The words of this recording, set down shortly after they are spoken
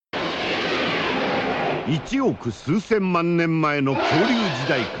1億数千万年前の恐竜時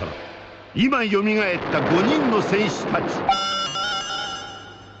代から今よみがえった5人の戦士たち。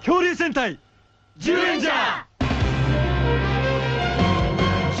恐竜戦隊ジュレンジャー、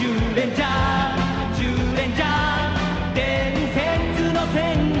ジュレンジャー、ジュレンジャー、伝説の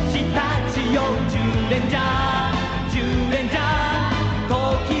戦士たちよ。ジュレンジャー、ジュレンジャー、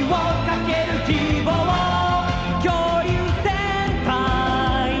時をかける希望、恐竜戦隊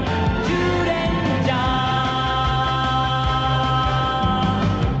ジュレンジャー。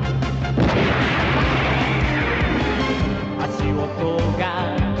足音が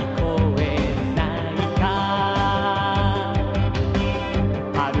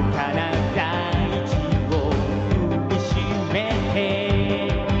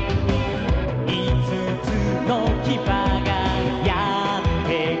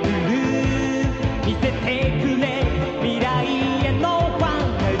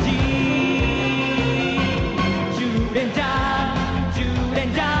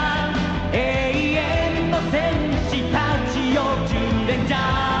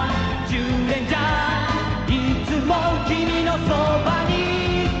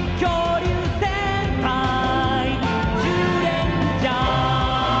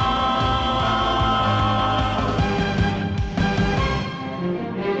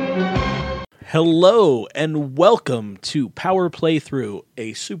Hello and welcome to Power Playthrough,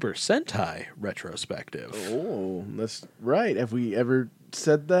 a Super Sentai retrospective. Oh, that's right. Have we ever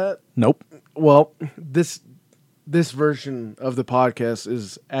said that? Nope. Well, this version of the podcast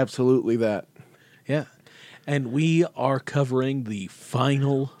is absolutely that. Yeah. And we are covering the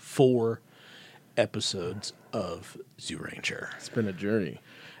final 4 episodes of Zyuranger. It's been a journey.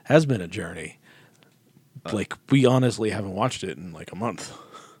 Has been a journey. We honestly haven't watched it in like a month.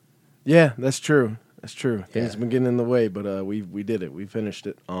 Yeah, that's true. That's true. Things Yeah. been getting in the way, but we did it. We finished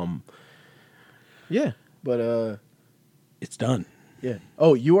it. Yeah, but It's done. yeah.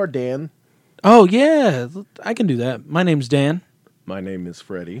 Oh, you are Dan. Oh, yeah. I can do that. My name's Dan, My name is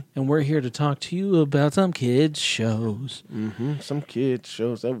Freddie. and we're here to talk to you about some kids' shows. Some kid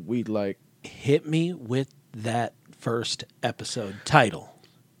shows that we like. Hit me with that first episode title.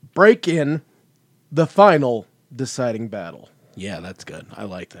 Break in the final deciding battle. Yeah, that's good. I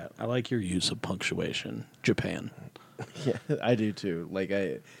like that. I like your use of punctuation. Japan. Yeah, I do too. Like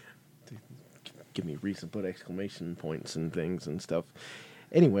give me reason to put exclamation points and things and stuff.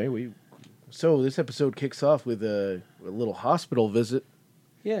 Anyway, so this episode kicks off with a little hospital visit.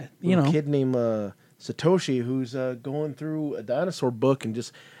 Yeah, A kid named Satoshi who's going through a dinosaur book and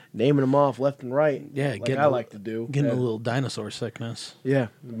just naming them off left and right. Yeah, like I like to do. Getting Yeah. a little dinosaur sickness. Yeah,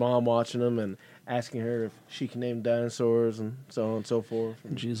 mom watching them and asking her if she can name dinosaurs and so on and so forth.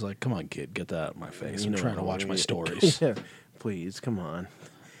 And she's like, come on, kid, get that out of my face. You I'm know trying to how watch it my is. stories. Yeah, please, come on.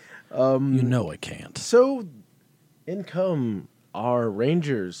 You know I can't. So, in come our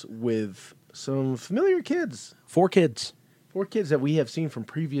Rangers with some familiar kids. 4 kids. 4 kids that we have seen from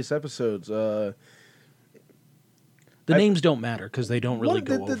previous episodes. The names don't matter because they don't really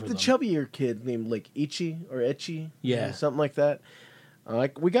go over the them. chubbier kid named like Ichi or Echi. Yeah. Something like that.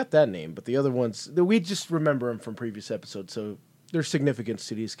 We got that name, but the other ones, we just remember them from previous episodes, so there's significance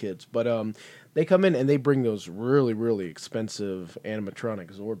to these kids. But they come in and they bring those really, really expensive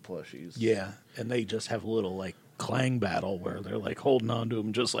animatronic Zord plushies. Yeah, and they just have a little like clang battle where they're like holding on to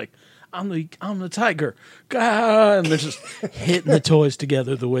them, just like I'm the tiger, Gah! And they're just hitting the toys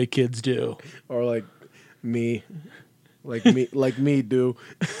together the way kids do. Or like me do.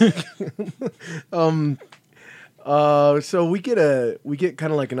 So we get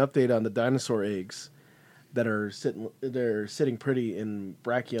kind of like an update on the dinosaur eggs that are sitting pretty in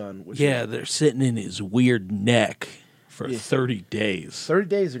Brachion. Which Yeah, they're sitting in his weird neck for 30 days. 30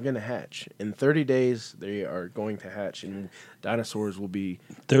 days are going to hatch. In 30 days, they are going to hatch, and dinosaurs will be...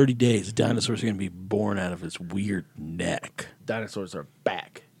 30 days, dinosaurs are going to be born out of his weird neck. Dinosaurs are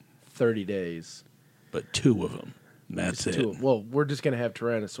back. 30 days. But 2 of them. That's Just it. 2. Well, we're just going to have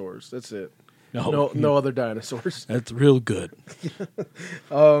tyrannosaurs. That's it. No, No other dinosaurs. That's real good.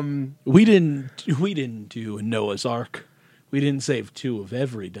 We didn't do a Noah's Ark. We didn't save 2 of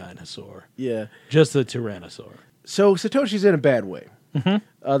every dinosaur. Yeah. Just the Tyrannosaur. So Satoshi's in a bad way.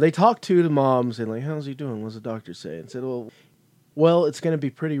 Mm-hmm. They talk to the moms and like, how's he doing? What's the doctor say? And said, well, it's going to be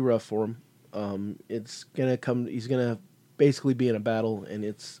pretty rough for him. It's going to come. He's going to basically be in a battle, and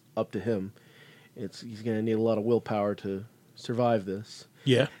it's up to him. He's going to need a lot of willpower to survive this.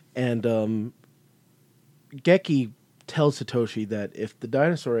 Yeah. And Geki tells Satoshi that if the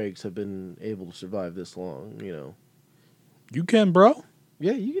dinosaur eggs have been able to survive this long, You can, bro.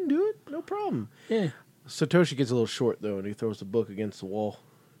 yeah, you can do it. No problem. Yeah. Satoshi gets a little short, though, and he throws the book against the wall,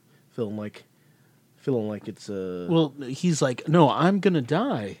 feeling feeling like it's Well, he's like, no, I'm gonna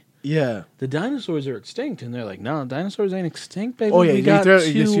die. yeah. The dinosaurs are extinct, and they're like, no, dinosaurs ain't extinct, baby. Oh yeah, we got two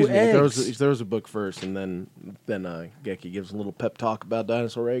excuse me. eggs. He throws a book first, and then Geki gives a little pep talk about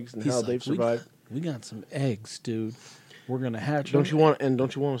dinosaur eggs and He's how like, they've survived. We got some eggs, dude. We're gonna hatch. Don't them.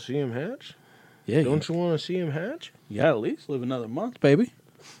 you want to see him hatch? Yeah. Don't you want to see him hatch? You gotta at least live another month, baby.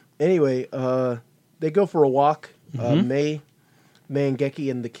 Anyway, they go for a walk. Mm-hmm. May and Geki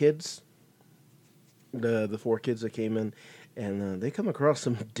and the kids, the 4 kids that came in, and they come across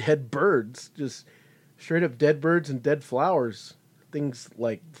some dead birds, just straight up dead birds and dead flowers. Things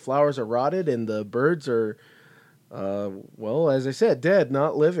like flowers are rotted and the birds are, well, as I said, dead,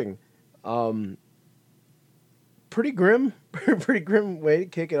 not living. Pretty grim, pretty grim way to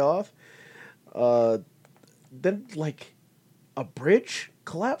kick it off. Then, like, a bridge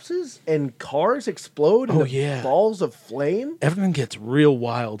collapses and cars explode Oh, into yeah. balls of flame. Everything gets real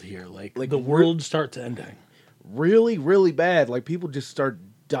wild here. Like the world starts ending. Really, really bad. Like, people just start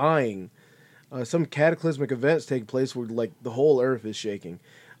dying. Some cataclysmic events take place where, like, the whole earth is shaking.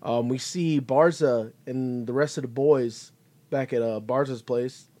 We see Barza and the rest of the boys back at Barza's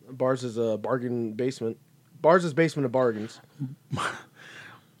place. Barza's bargain basement. Barza's basement of bargains.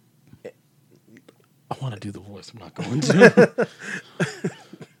 I want to do the voice. I'm not going to.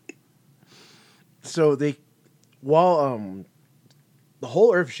 So while the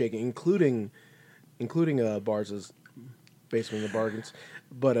whole earth is shaking, including Barza's basement of bargains,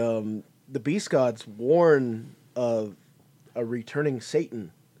 but the beast gods warn of a returning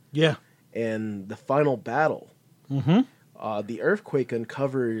Satan Yeah. and the final battle. Mm-hmm. The earthquake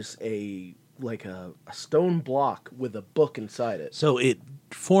uncovers a stone block with a book inside it. So it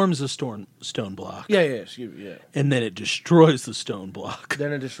forms a stone block. Yeah, excuse me, yeah. And then it destroys the stone block.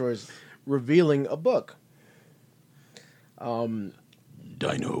 Then it destroys, revealing a book. Dino.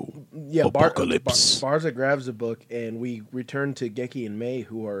 Yeah, Apocalypse. Barza grabs the book, and we return to Geki and May,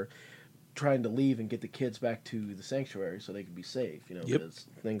 who are trying to leave and get the kids back to the sanctuary so they can be safe, Yep. because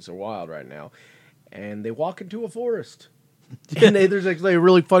things are wild right now. And they walk into a forest. And there's actually a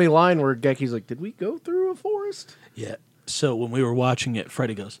really funny line where Geki's like, "Did we go through a forest?" Yeah. So when we were watching it,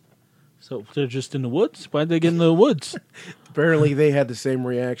 Freddie goes, so they're just in the woods? Why'd they get in the woods? Apparently, they had the same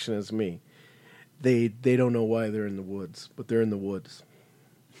reaction as me. They don't know why they're in the woods, but they're in the woods.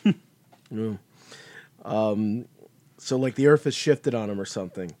 Yeah. So like the earth has shifted on them or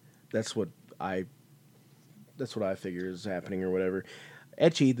something. That's what I figure is happening or whatever.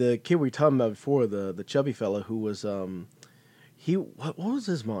 Etchy, the kid we were talking about before, the chubby fella who was what was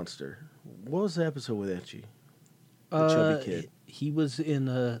his monster? What was the episode with Etchy? The chubby kid. He was in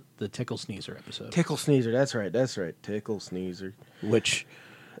the Tickle Sneezer episode. Tickle Sneezer, that's right. Tickle Sneezer. Which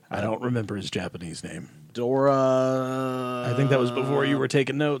I don't remember his Japanese name. Dora. I think that was before you were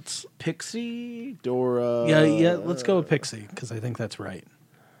taking notes. Pixie? Dora. Yeah, let's go with Pixie, because I think that's right.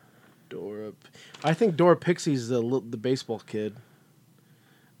 Dora. I think Dora Pixie's the baseball kid.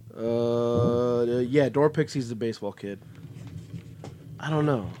 Yeah, Dora Pixie's the baseball kid. I don't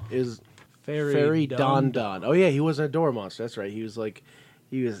know. Is Fairy Don Don. Oh yeah, he wasn't a Dora monster. That's right. He was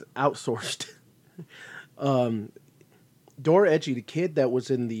outsourced. Dora Edgy, the kid that was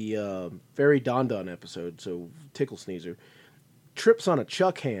in the Fairy Don Don episode, so Tickle Sneezer, trips on a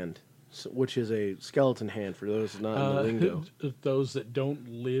chuck hand, which is a skeleton hand for those not in the lingo. Those that don't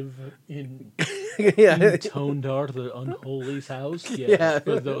live in Yeah. Tondar, the unholy's house. Yeah.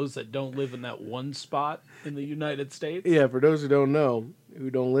 For those that don't live in that one spot in the United States. Yeah, for those who don't know, who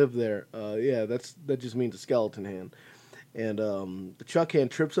don't live there, that just means a skeleton hand. And the chuck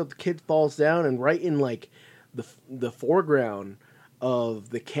hand trips up, the kid falls down, and right in like the foreground of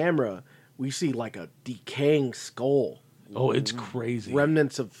the camera, we see like a decaying skull. Oh, it's crazy.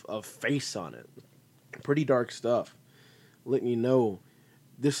 Remnants of face on it. Pretty dark stuff. Letting you know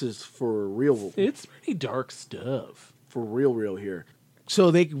this is for real. It's pretty dark stuff. For real here. So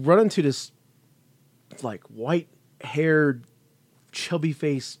they run into this like white-haired,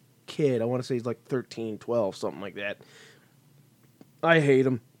 chubby-faced kid. I want to say he's like 13, 12, something like that. I hate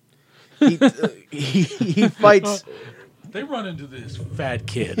him. He fights. They run into this fat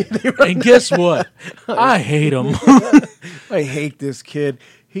kid. And guess what? I hate him. I hate this kid.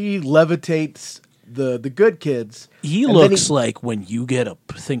 He levitates the good kids. He And looks then like when you get a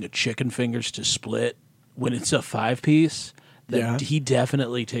thing of chicken fingers to split, when it's a 5-piece, Yeah. he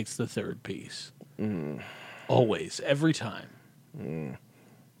definitely takes the third piece. Always. Every time.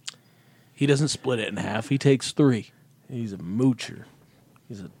 He doesn't split it in half. He takes 3. He's a moocher.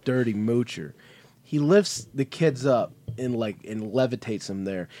 He's a dirty moocher. He lifts the kids up and levitates them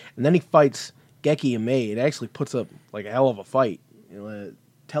there, and then he fights Geki and May. It actually puts up like a hell of a fight.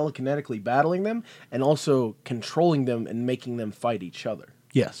 telekinetically battling them and also controlling them and making them fight each other.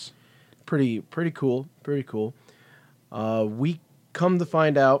 Yes. Pretty cool. Pretty cool. We come to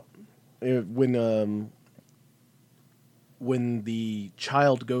find out when the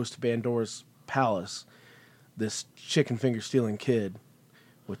child goes to Bandora's palace, this chicken finger stealing kid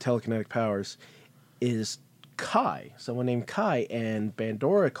with telekinetic powers is Kai, someone named Kai, and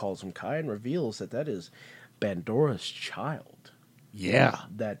Bandora calls him Kai and reveals that is Bandora's child Yeah.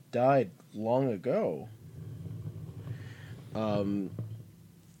 that died long ago. We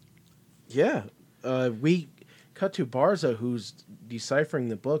cut to Barza, who's deciphering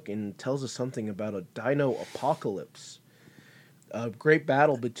the book and tells us something about a dino apocalypse. A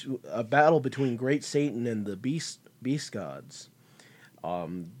battle between Great Satan and the beast gods.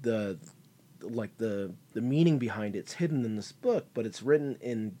 The meaning behind it's hidden in this book, but it's written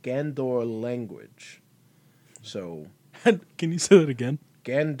in Gandor language. So, Can you say that again?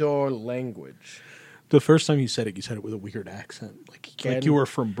 Gandor language. The first time you said it with a weird accent, like you were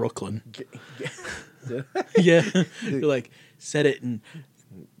from Brooklyn. Yeah, you said it in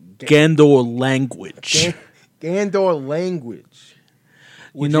Gandor language. Gandor language.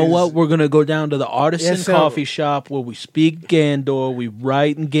 You know what? We're gonna go down to the artisan coffee shop where we speak Gandor. We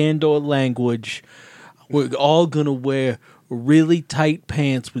write in Gandor language. We're all gonna wear really tight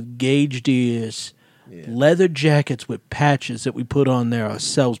pants with gauged ears, leather jackets with patches that we put on there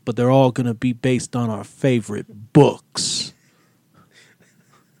ourselves, but they're all gonna be based on our favorite books,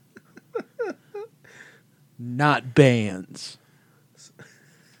 not bands.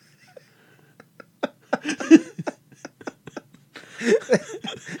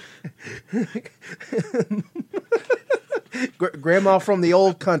 Grandma from the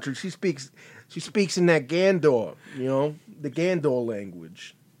old country. She speaks in that Gandor, the Gandor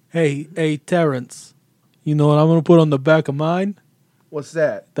language. Hey, Terrence. You know what I'm gonna put on the back of mine? What's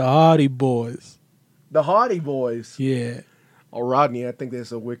that? The Hardy Boys. The Hardy Boys. Yeah. Oh, Rodney, I think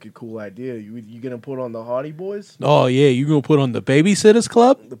that's a wicked cool idea. You gonna put on the Hardy Boys? Oh yeah, you gonna put on the Babysitters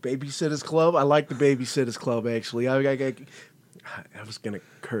Club? The Babysitters Club? I like the Babysitters Club, actually. I was gonna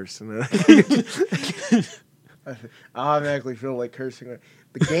curse. And I automatically feel like cursing.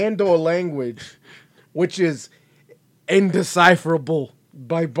 The Gandor language, which is indecipherable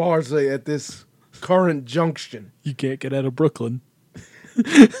by Barza at this current junction. You can't get out of Brooklyn.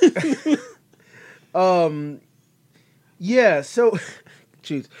 Yeah, so,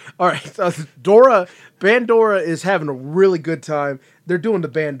 jeez. All right, so Bandora is having a really good time. They're doing the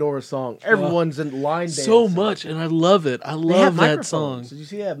Bandora song. Everyone's in line dancing. So much, and I love it. I love that song. Did you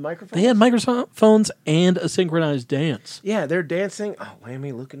see they have microphones? They had microphones and a synchronized dance. Yeah, they're dancing. Oh,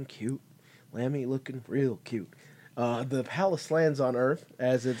 Lammy looking cute. Lammy looking real cute. The palace lands on Earth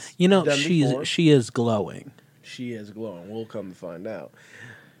as it's done before. She is glowing. She is glowing. We'll come to find out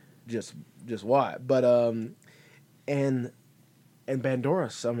just why. But and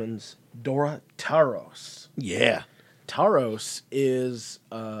Bandora summons Dora Taros. Yeah. Taros is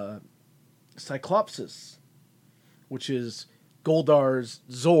Cyclopsis, which is Goldar's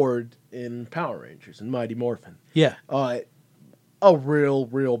Zord in Power Rangers and Mighty Morphin. Yeah. A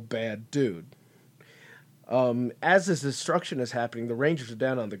real bad dude. As this destruction is happening, the Rangers are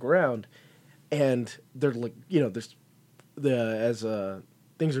down on the ground, and they're like, as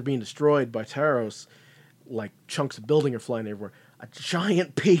things are being destroyed by Taros, like chunks of building are flying everywhere. A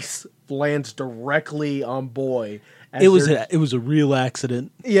giant piece lands directly on Boy. It was a real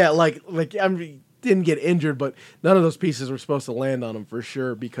accident. Yeah, didn't get injured, but none of those pieces were supposed to land on him for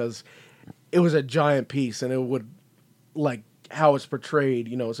sure because it was a giant piece, and it would, like how it's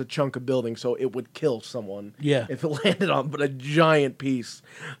portrayed, it's a chunk of building, so it would kill someone. Yeah, if it landed on, but a giant piece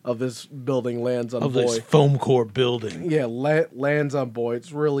of this building lands on Boy. This foam core building. Yeah, lands on Boy.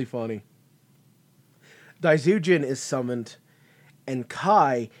 It's really funny. Daizujin is summoned, and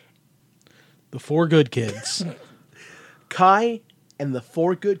Kai, the four good kids. Kai and the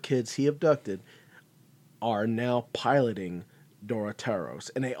four good kids he abducted are now piloting Dora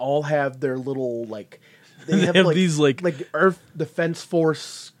Taros, and they all have their little they have these Earth Defense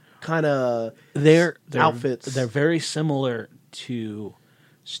Force kind of outfits. They're very similar to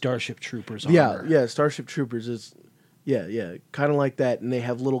Starship Troopers armor. Yeah, Starship Troopers is kind of like that, and they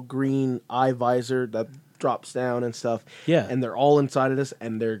have little green eye visor that drops down and stuff. Yeah, and they're all inside of this,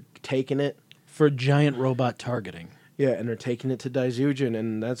 and they're taking it for giant robot targeting. Yeah, and they're taking it to Daizujin,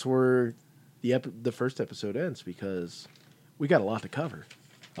 and that's where the first episode ends because we got a lot to cover.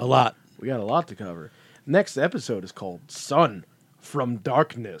 We got a lot to cover. Next episode is called Sun from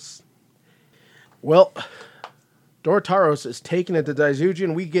Darkness. Well, Dora Taros is taking it to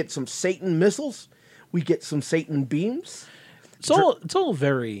Daizujin. We get some Satan missiles. We get some Satan beams. It's all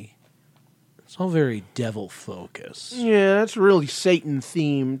very devil focused. Yeah, that's really Satan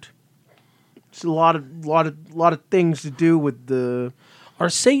themed. It's a lot of things to do with the. Are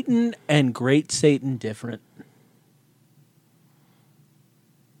Satan and Great Satan different?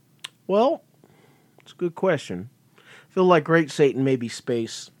 Well, it's a good question. I feel like Great Satan may be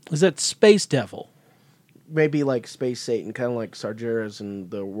space. Is that Space Devil? Maybe like Space Satan, kind of like Sargeras in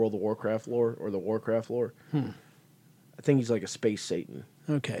the World of Warcraft lore or the Warcraft lore. I think he's like a Space Satan.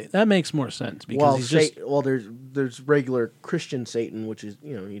 Okay, that makes more sense because there's regular Christian Satan, which is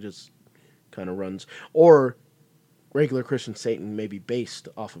he just kind of runs, or regular Christian Satan may be based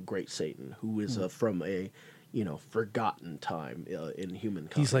off of Great Satan, who is from a forgotten time in human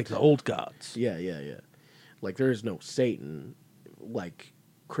context. he's like the old gods. Yeah. Like there is no Satan like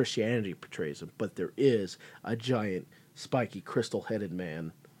Christianity portrays him, but there is a giant, spiky, crystal-headed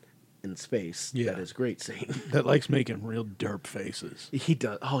man in space that is Great Satan. That likes making real derp faces. He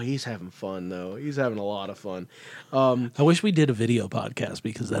does. Oh, he's having fun, though. He's having a lot of fun. I wish we did a video podcast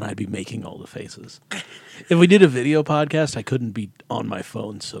because then I'd be making all the faces. If we did a video podcast, I couldn't be on my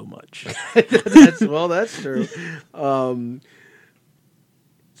phone so much. That's true.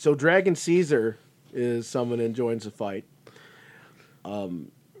 So Dragon Caesar is summoned and joins the fight.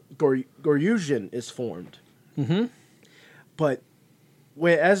 Goryuzhin is formed. Mm-hmm. But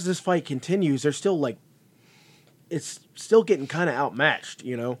as this fight continues, they're still it's still getting kind of outmatched,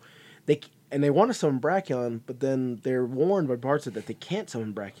 They want to summon Brachion, but then they're warned by Barca that they can't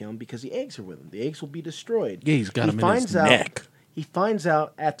summon Brachion because the eggs are with him. The eggs will be destroyed. Yeah, he's got him in his neck. He finds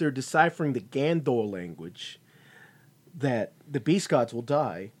out after deciphering the Gandor language that the beast gods will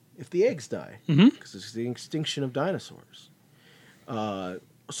die if the eggs die, because it's the extinction of dinosaurs.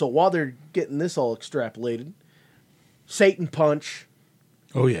 So while they're getting this all extrapolated, Satan Punch.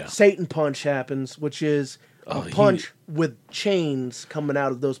 Oh, yeah. Satan Punch happens, which is a punch with chains coming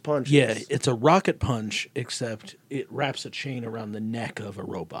out of those punches. Yeah, it's a rocket punch, except it wraps a chain around the neck of a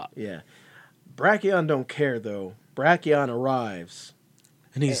robot. Yeah. Brachion don't care, though. Brachion arrives.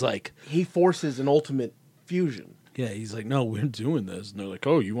 And he's like... He forces an ultimate fusion. Yeah, he's like, no, we're doing this. And they're like,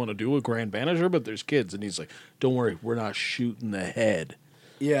 oh, you want to do a Grand Banisher? But there's kids. And he's like, don't worry, we're not shooting the head.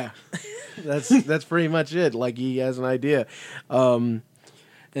 Yeah. That's pretty much it. Like, he has an idea. Grand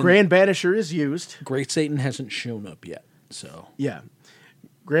Banisher is used. Great Satan hasn't shown up yet, so... Yeah.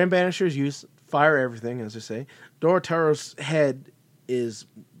 Grand Banisher is used. Fire everything, as I say. Dorotaro's head is,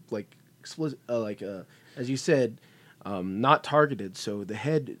 as you said, not targeted, so the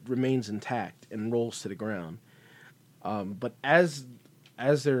head remains intact and rolls to the ground. But as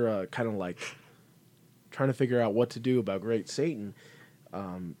they're kind of trying to figure out what to do about Great Satan,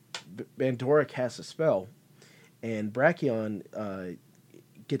 Bandora casts a spell, and Brachion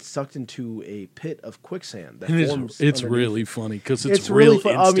gets sucked into a pit of quicksand that forms. It's really funny because it's really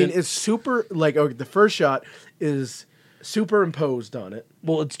fun. I mean, it's super. The first shot is superimposed on it.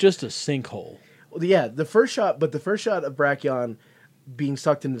 Well, it's just a sinkhole. Well, yeah, the first shot of Brachion being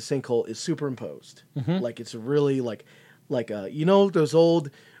sucked into the sinkhole is superimposed. Mm-hmm. It's really those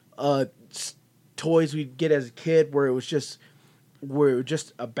old toys we'd get as a kid where it was just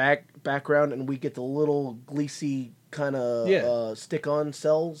a background and we get the little Gleesy kind of stick-on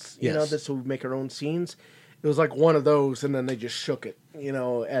cells, that's so we make our own scenes. It was like one of those, and then they just shook it,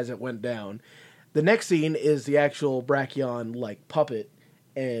 as it went down. The next scene is the actual Brachion puppet,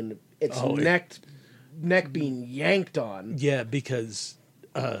 and its neck being yanked on. Yeah, because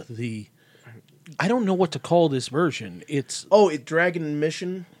I don't know what to call this version. It's Dragon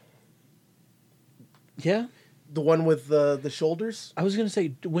Mission. Yeah. The one with the shoulders? I was going to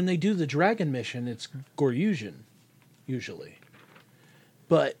say, when they do the Dragon Mission, it's Goryuzhin, usually.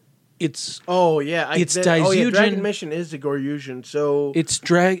 But it's... Oh, yeah. It's Daizujin. Dragon Mission is the Goryuzhin, so... It's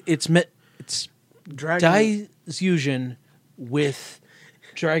Dragon Daizujin with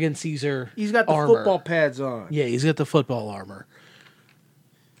Dragon Caesar. He's got the armor. Football pads on. Yeah, he's got the football armor.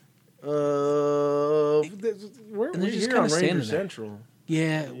 We're just here kinda on standing Ranger there. Central.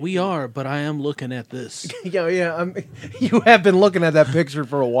 Yeah, we are, but I am looking at this. Yeah. You have been looking at that picture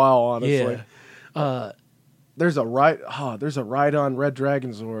for a while, honestly. Yeah. There's a ride-on Red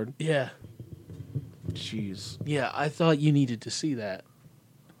Dragon Zord. Yeah. Jeez. Yeah, I thought you needed to see that.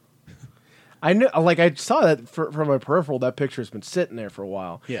 I knew, I saw that from my peripheral. That picture's been sitting there for a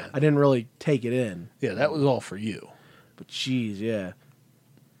while. Yeah. I didn't really take it in. Yeah, that was all for you. But jeez, yeah.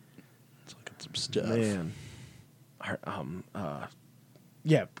 Let's look at some stuff. Man.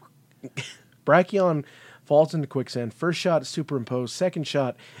 Yeah. Brachion falls into quicksand. First shot is superimposed. Second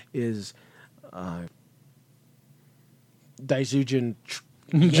shot is Daizujin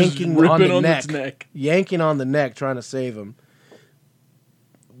yanking on the neck. Yanking on the neck, trying to save him.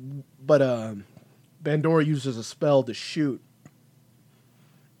 But Bandora uses a spell to shoot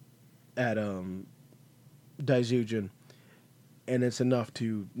at Daizujin, and it's enough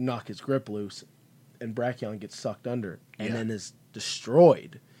to knock his grip loose, and Brachion gets sucked under, and then is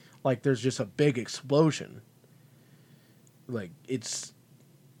destroyed. Like, there's just a big explosion. Like, it's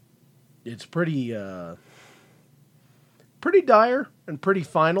pretty pretty dire and pretty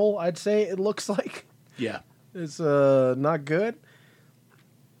final, I'd say it looks like. Yeah. It's not good.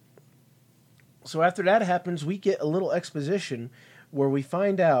 So after that happens, we get a little exposition where we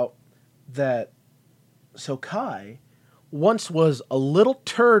find out that Kai once was a little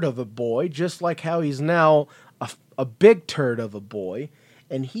turd of a boy, just like how he's now a big turd of a boy,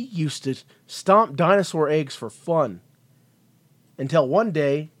 and he used to stomp dinosaur eggs for fun. Until one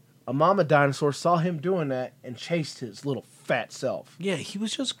day, a mama dinosaur saw him doing that and chased his little fat self. Yeah, he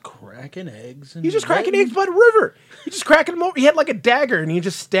was just cracking eggs. And He was just cracking eggs by the river. He just cracking them open. He had like a dagger, and he was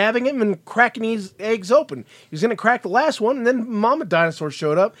just stabbing him and cracking these eggs open. He was going to crack the last one, and then Mama Dinosaur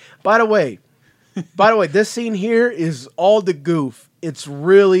showed up. By the way, this scene here is all the goof. It's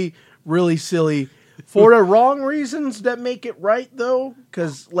really, really silly for the wrong reasons that make it right, though.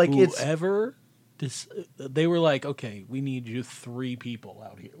 Because like they were like, okay, we need you 3 people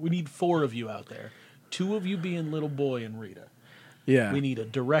out here. We need 4 of you out there. 2 of you being Little Boy and Rita. Yeah. We need a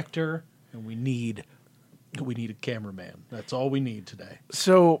director, and we need a cameraman. That's all we need today.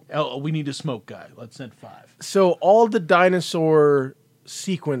 So we need a smoke guy. Let's send 5. So all the dinosaur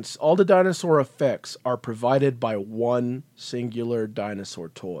sequence, all the dinosaur effects are provided by one singular dinosaur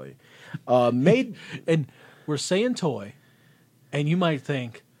toy. Made and we're saying toy, and you might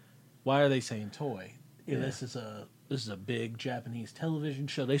think, why are they saying toy? Yeah. This is a big Japanese television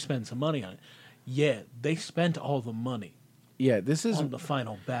show. They spend some money on it. Yeah, they spent all the money. Yeah, this is on the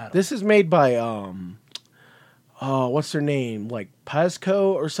final battle. This is made by what's their name? Like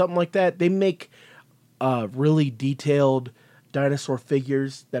Pazco or something like that. They make really detailed dinosaur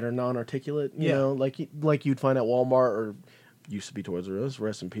figures that are non-articulate, you know, like you'd find at Walmart or used to be Toys R Us,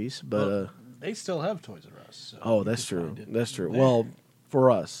 rest in peace, but they still have Toys R Us. So that's true. That's true. Well,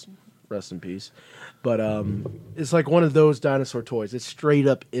 for us, rest in peace. But it's like one of those dinosaur toys. It straight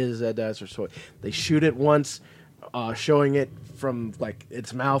up is a dinosaur toy. They shoot it once, showing it from like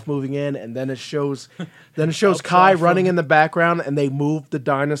its mouth moving in, and then it shows Kai running in the background, and they move the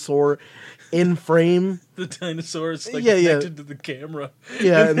dinosaur in frame. The dinosaur is like connected to the camera.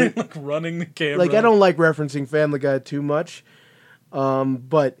 Yeah, and they're like running the camera. Like, I don't like referencing Family Guy too much,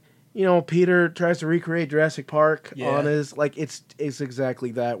 but you know, Peter tries to recreate Jurassic Park on his it's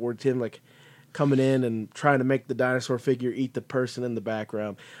exactly that, where Tim like coming in and trying to make the dinosaur figure eat the person in the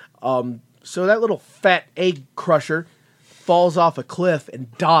background. So that little fat egg crusher falls off a cliff and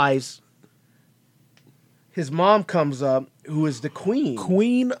dies. His mom comes up, who is the queen.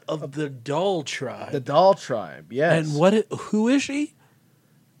 Queen of the Doll Tribe. The Doll Tribe, yes. And who is she?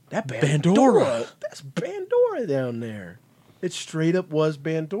 That Bandora. That's Bandora down there. It straight up was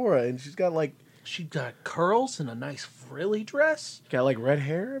Bandora, and she's got like... She got curls and a nice frilly dress. Got like red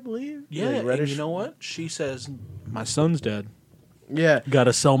hair, I believe. Yeah, like and you know what? She says, my son's dead. Yeah. Got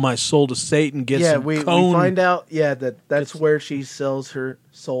to sell my soul to Satan, get some we find out, that's where she sells her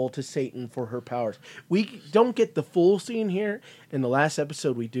soul to Satan for her powers. We don't get the full scene here. In the last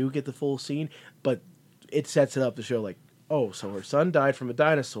episode, we do get the full scene, but it sets it up to show, like, oh, so her son died from a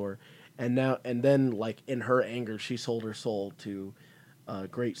dinosaur, and then, like, in her anger, she sold her soul to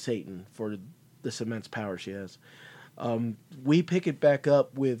Great Satan for this immense power she has. We pick it back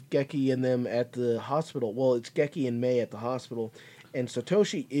up with Geki and them at the hospital. Well, it's Geki and Mei at the hospital, and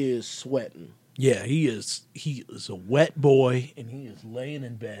Satoshi is sweating. Yeah, he is a wet boy, and he is laying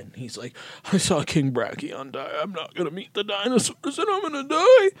in bed. And he's like, I saw King Brachion die. I'm not going to meet the dinosaurs, and I'm going to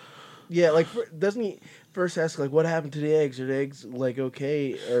die. Yeah, like, doesn't he first ask, like, what happened to the eggs? Are the eggs, like,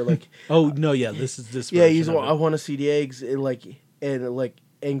 okay? Or, like... oh, no, yeah, this is this yeah, I want to see the eggs,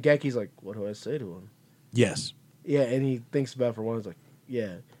 and Geki's like, what do I say to him? Yes. Yeah, and he thinks about it for one. He's like,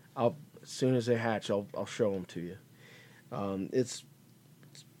 yeah, as soon as they hatch, I'll show them to you. It's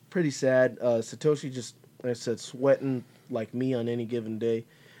pretty sad. Satoshi just, like I said, sweating like me on any given day.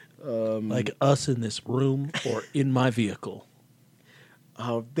 Like us in this room or in my vehicle.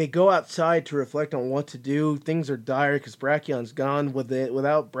 They go outside to reflect on what to do. Things are dire because Brachion's gone.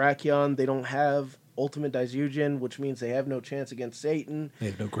 Without Brachion, they don't have Ultimate Daizujin, which means they have no chance against Satan. They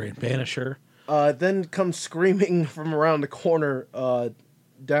have no Grand Banisher. Then comes screaming from around the corner,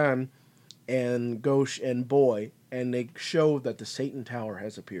 Dan and Ghosh and Boy, and they show that the Satan Tower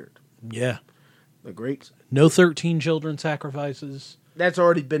has appeared. Yeah. The great... No 13 children sacrifices. That's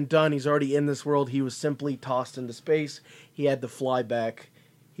already been done. He's already in this world. He was simply tossed into space. He had to fly back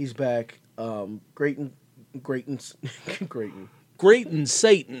He's back. Grayton. Grayton Satan. Grayton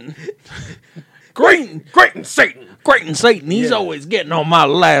Satan. Grayton Satan. He's always getting on my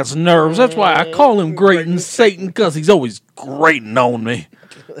last nerves. That's why I call him Grayton Satan, because he's always grating on me.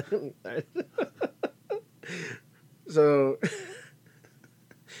 So,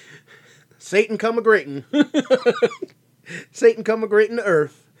 Satan come a grating. Satan come a grating to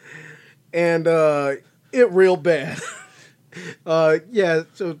Earth. And it real bad.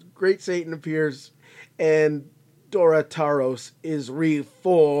 So Great Satan appears, and Dora Taros is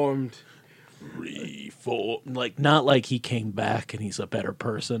reformed. Like, not like he came back and he's a better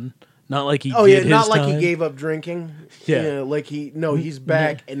person. Not like he not his like time. he gave up drinking. Yeah. He's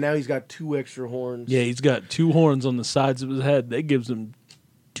back, and now he's got 2 extra horns. Yeah, he's got 2 horns on the sides of his head. That gives him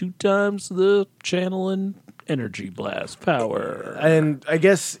 2 times the channeling energy blast power. And I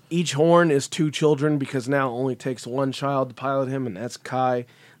guess each horn is 2 children, because now it only takes 1 child to pilot him, and that's Kai,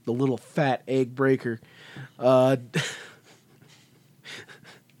 the little fat egg breaker. I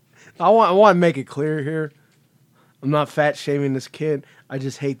want to make it clear here. I'm not fat shaming this kid. I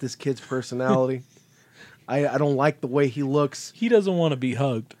just hate this kid's personality. I don't like the way he looks. He doesn't want to be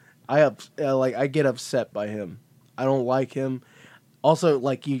hugged. I get upset by him. I don't like him. Also,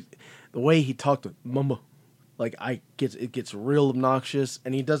 the way he talked to Mama, it gets real obnoxious,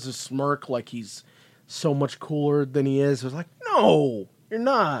 and he does a smirk like he's so much cooler than he is. It's like, no, you're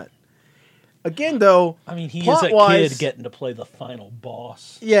not. Again, though, I mean, he is a kid getting to play the final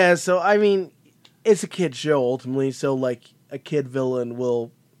boss. Yeah, so I mean, it's a kid show ultimately. So a kid villain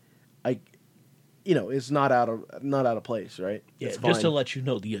will, it's not out of place, right? Yeah, it's just fine. to let you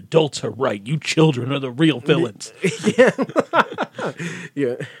know, the adults are right. You children are the real villains. Yeah,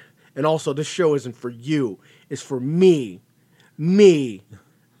 yeah. And also, this show isn't for you. It's for me,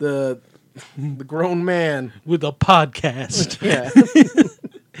 the grown man with a podcast. Yeah.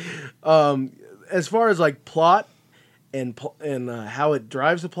 As far as plot and how it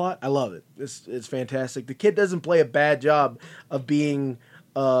drives the plot, I love it. It's fantastic. The kid doesn't play a bad job of being.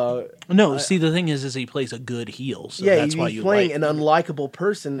 No, see, the thing is he plays a good heel. So yeah, that's he's why you playing like an unlikable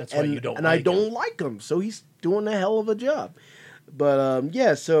person. That's why you don't. And like I don't like him, so he's doing a hell of a job. But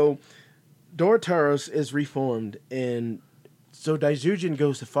so Dora Taros is reformed, and so Daizujin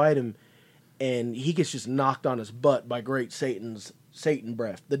goes to fight him, and he gets just knocked on his butt by Great Satan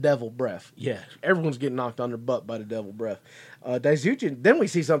breath, the devil breath. Yeah. Everyone's getting knocked on their butt by the devil breath. Daizujin, then we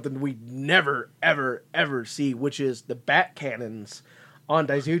see something we never, ever, ever see, which is the bat cannons on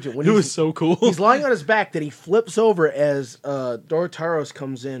Daizujin. It was so cool. He's lying on his back, that he flips over as Dora Taros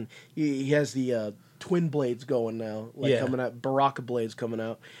comes in. He has the twin blades going now, coming out, Baraka blades coming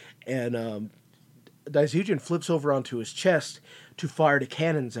out. And Daizujin flips over onto his chest to fire the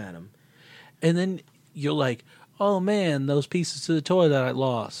cannons at him. And then you're like, oh man, those pieces to the toy that I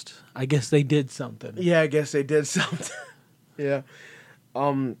lost. I guess they did something. Yeah, I guess they did something. Yeah.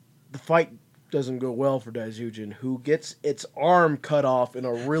 The fight doesn't go well for Daizujin, who gets its arm cut off in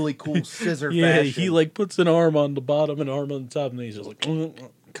a really cool scissor fashion. He puts an arm on the bottom and an arm on the top, and he's just like,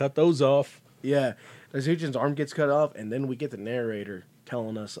 cut those off. Yeah. Daizujin's arm gets cut off, and then we get the narrator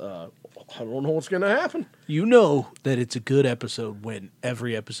telling us, I don't know what's going to happen. You know that it's a good episode when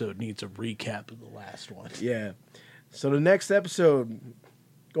every episode needs a recap of the last one. Yeah. So the next episode,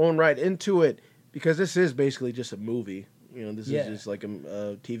 going right into it, because this is basically just a movie. This is just like a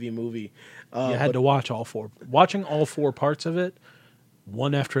TV movie. You had to watch all 4. Watching all 4 parts of it,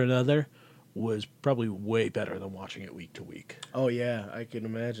 one after another, was probably way better than watching it week to week. Oh, yeah. I can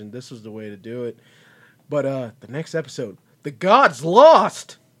imagine. This was the way to do it. But the next episode, The Gods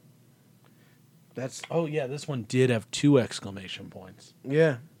Lost! This one did have 2 exclamation points.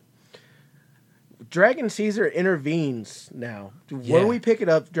 Yeah. Dragon Caesar intervenes now. When we pick it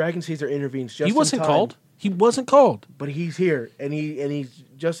up, Dragon Caesar intervenes just in time. He wasn't called. But he's here, and he's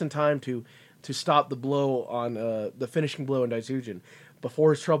just in time to stop the blow on the finishing blow on Daizujin.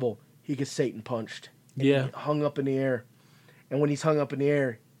 Before his trouble, he gets Satan punched. Yeah. Hung up in the air. And when he's hung up in the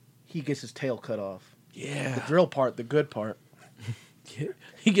air, he gets his tail cut off. Yeah. The drill part, the good part.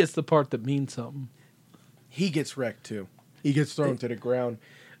 He gets the part that means something. He gets wrecked, too. He gets thrown to the ground.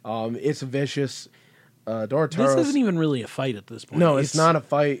 It's vicious. Dora Taros, this isn't even really a fight at this point. No, it's not a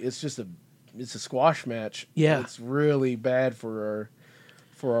fight. It's just a squash match. Yeah. It's really bad for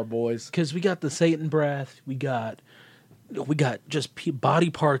our boys. Because we got the Satan breath. We got just body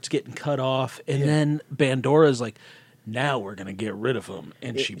parts getting cut off. And then Bandora's like, now we're going to get rid of him.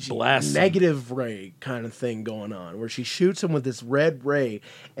 And she blasts negative ray kind of thing going on, where she shoots him with this red ray,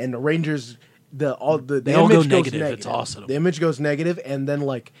 and the Rangers, the they all image go goes negative. It's awesome. The image goes negative, and then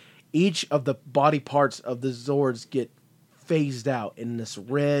each of the body parts of the Zords get phased out in this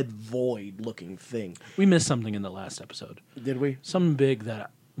red void-looking thing. We missed something in the last episode. Did we? Something big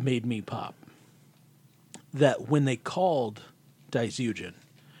that made me pop. That when they called Daisugen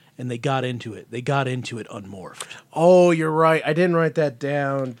and they got into it unmorphed. Oh, you're right. I didn't write that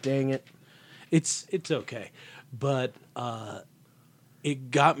down. Dang it. It's okay, but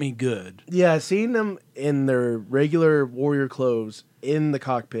it got me good. Yeah, seeing them in their regular warrior clothes in the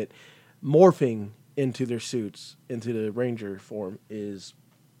cockpit, morphing into their suits, into the ranger form, is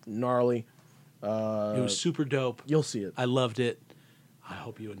gnarly. It was super dope. You'll see it. I loved it. I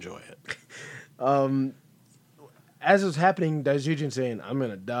hope you enjoy it. As it was happening, Daisugen saying, "I'm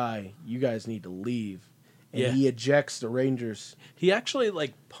gonna die. You guys need to leave." And Yeah. he ejects the Rangers. He actually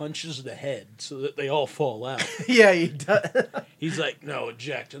punches the head so that they all fall out. Yeah, he does. He's like, "No,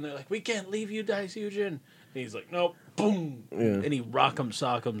 eject," and they're like, "We can't leave you, Daisugen." And he's like, "No, boom," Yeah. and he rock'em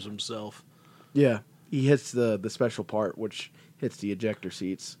sock'ems himself. Yeah, he hits the special part, which hits the ejector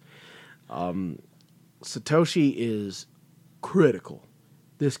seats. Satoshi is critical.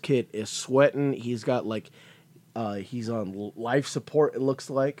 This kid is sweating. He's got he's on life support. It looks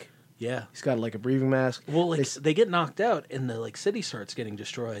like. Yeah. He's got a breathing mask. Well, they get knocked out, and the city starts getting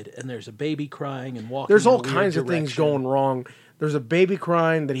destroyed, and there's a baby crying and walking. There's in a all weird kinds of things direction. going wrong. There's a baby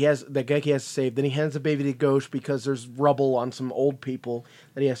crying that Geki has to save. Then he hands the baby to Ghost because there's rubble on some old people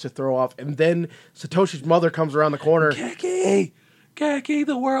that he has to throw off. And then Satoshi's mother comes around the corner. Geki,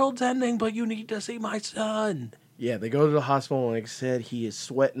 the world's ending, but you need to see my son. Yeah, they go to the hospital, and like I said, he is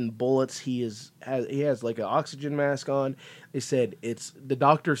sweating bullets. He has an oxygen mask on. They said the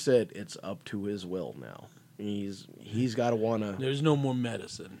doctor said it's up to his will now. He's got to wanna. There's no more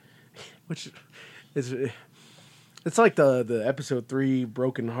medicine. Which is it's like the episode 3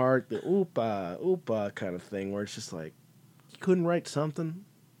 Broken Heart, the oopa kind of thing, where it's just like you couldn't write something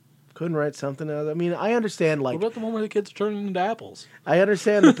else. I mean, I understand What about the one where the kids are turning into apples? I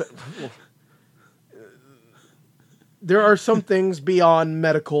understand there are some things beyond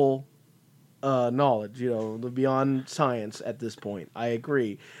medical knowledge, beyond science at this point. I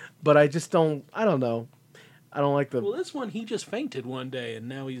agree. But I don't know. I don't like the... Well, this one, he just fainted one day, and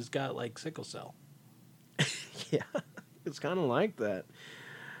now he's got, sickle cell. Yeah, it's kind of like that.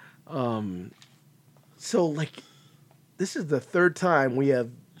 So, this is the third time we have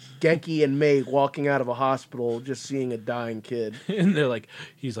Genki and Mei walking out of a hospital just seeing a dying kid. And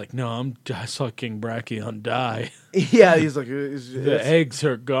he's like, no, I saw King Brachion die. Yeah, he's like... The eggs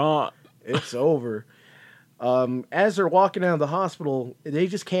are gone. It's over. As they're walking out of the hospital, they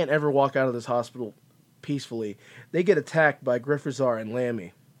just can't ever walk out of this hospital peacefully. They get attacked by Grifrazar and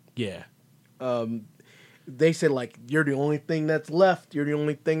Lammy. Yeah. They said, you're the only thing that's left. You're the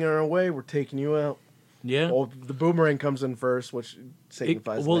only thing in our way. We're taking you out. Yeah. Well, the boomerang comes in first, which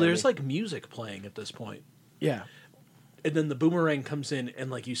signifies Lammy. There's music playing at this point. Yeah. And then the boomerang comes in,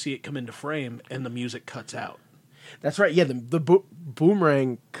 and you see it come into frame, and the music cuts out. That's right. Yeah, the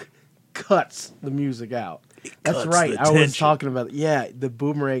boomerang cuts the music out. That's right. I was talking about it. Yeah, the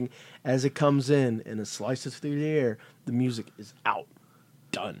boomerang, as it comes in and it slices through the air, the music is out.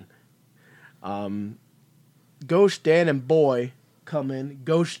 Done. Ghost, Dan, and Boy come in.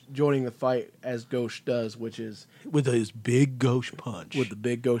 Ghost joining the fight as Ghost does, which is... With his big Ghost punch. With the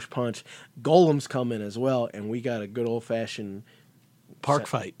big Ghost punch. Golems come in as well, and we got a good old-fashioned... Park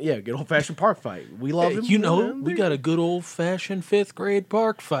fight. Yeah, good old-fashioned park fight. We love him. We got a good old-fashioned 5th grade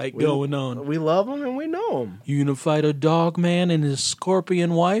park fight going on. We love him, and we know him. You gonna fight a dog man and his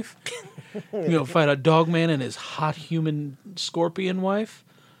scorpion wife? You gonna fight a dog man and his hot human scorpion wife?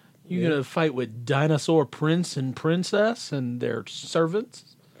 You gonna fight with dinosaur prince and princess and their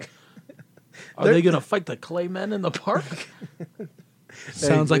servants? Are they gonna fight the clay men in the park?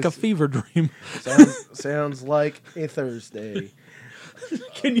 Sounds like a fever dream. Sounds like a Thursday.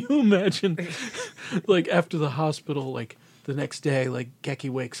 Can you imagine, after the hospital, the next day, Geki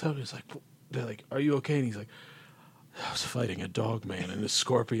wakes up, they're like, are you okay? And he's like, I was fighting a dog man and his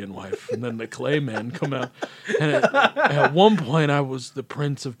scorpion wife, and then the clay men come out. And at one point, I was the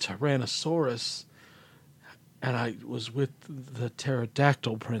prince of Tyrannosaurus, and I was with the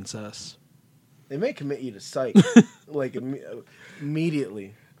pterodactyl princess. They may commit you to psych,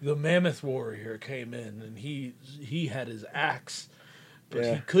 immediately. The mammoth warrior came in, and he had his axe, but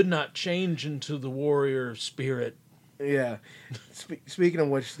Yeah. he could not change into the warrior spirit. Yeah. Speaking of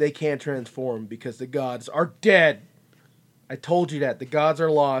which, they can't transform because the gods are dead. I told you that. The gods are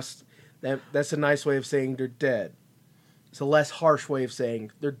lost. That's a nice way of saying they're dead. It's a less harsh way of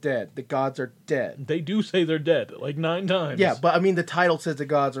saying they're dead. The gods are dead. They do say they're dead, 9 times. Yeah, but I mean, the title says the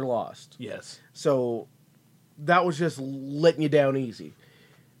gods are lost. Yes. So that was just letting you down easy.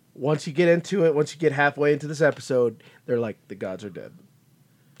 once you get into it, once you get halfway into this episode, they're like, the gods are dead.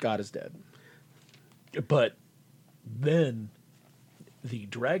 God is dead. But then the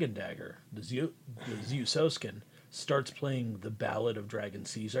Dragon Dagger, the Zeusoskin, starts playing the Ballad of Dragon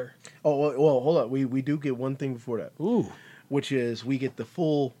Caesar. Oh, well, hold on. We do get one thing before that. Ooh. Which is we get the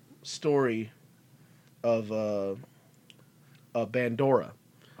full story of Bandora.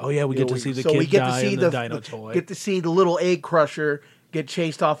 Oh, yeah, we get to see the kid die and the dino toy. Get to see the little egg crusher get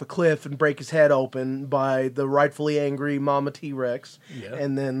chased off a cliff and break his head open by the rightfully angry Mama T-Rex. Yeah.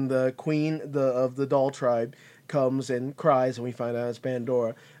 And then the queen of the doll tribe comes and cries, and we find out it's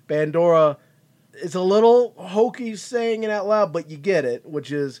Bandora. Bandora is a little hokey saying it out loud, but you get it, which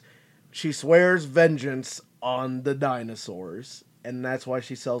is she swears vengeance on the dinosaurs, and that's why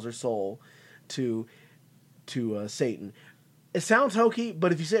she sells her soul to Satan. It sounds hokey,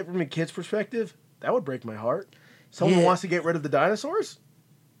 but if you say it from a kid's perspective, that would break my heart. Someone wants to get rid of the dinosaurs?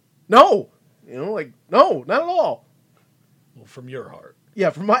 No! No, not at all. Well, from your heart.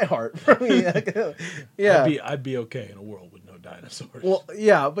 Yeah, from my heart. Yeah. I'd be okay in a world with no dinosaurs. Well,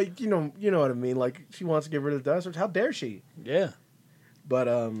 yeah, but you know what I mean. Like, she wants to get rid of the dinosaurs. How dare she? Yeah. But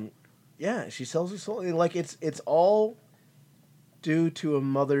yeah, she sells her soul. Like, it's all due to a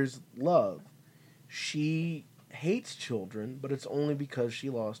mother's love. She hates children, but it's only because she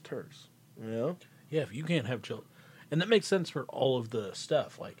lost hers. You know? Yeah, if you can't have children. And that makes sense for all of the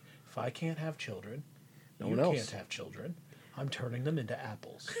stuff. Like, if I can't have children, No you one else. can't have children, I'm turning them into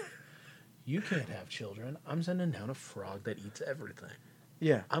apples. You can't have children, I'm sending down a frog that eats everything.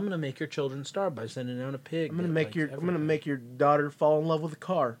 Yeah. I'm going to make your children starve by sending down a pig. I'm gonna that make your daughter fall in love with a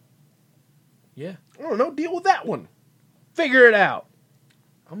car. Yeah. I don't know, deal with that one. Figure it out.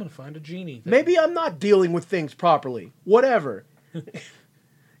 I'm going to find a genie. Maybe I'm not dealing with things properly. Whatever.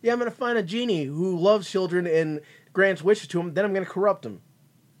 Yeah, I'm going to find a genie who loves children and grants wishes to them. Then I'm going to corrupt them.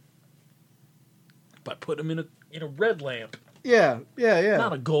 By putting them in a red lamp. Yeah.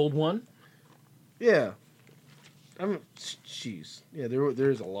 Not a gold one. Yeah. Jeez. Yeah,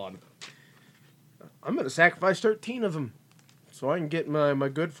 there's a lot of them. I'm going to sacrifice 13 of them so I can get my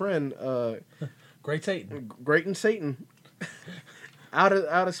good friend, Great Satan. Great Satan, out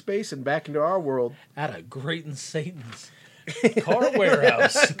of space and back into our world. Out of Great and Satan's car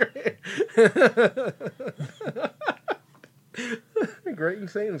warehouse. Great and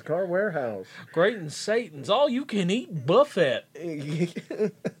Satan's car warehouse. Great and Satan's all-you-can-eat buffet.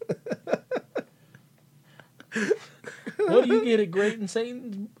 What do you get at Great and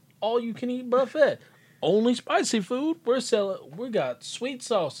Satan's all-you-can-eat buffet? Only spicy food. We got sweet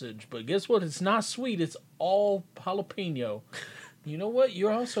sausage, but guess what? It's not sweet. It's all jalapeno. You know what?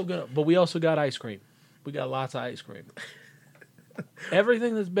 But we also got ice cream. We got lots of ice cream.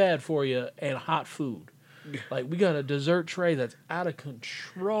 Everything that's bad for you and hot food. Like, we got a dessert tray that's out of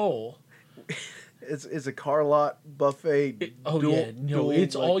control. It's a car lot buffet.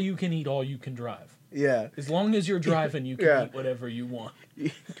 It's all you can eat, all you can drive. Yeah. As long as you're driving, you can eat whatever you want. You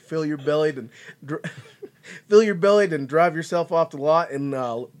fill your belly and drive yourself off the lot in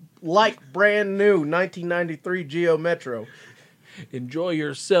like brand new 1993 Geo Metro. Enjoy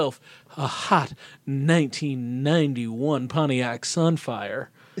yourself a hot 1991 Pontiac Sunfire.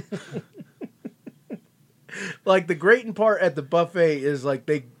 Like, the grating part at the buffet is like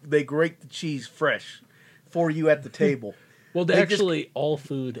they grate the cheese fresh for you at the table. Well, all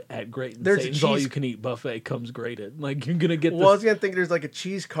food at Great and Satan's all-you-can-eat buffet comes grated. Like, you're gonna get. Well, I was gonna think there's like a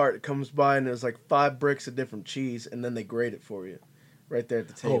cheese cart that comes by and there's like 5 bricks of different cheese, and then they grate it for you, right there at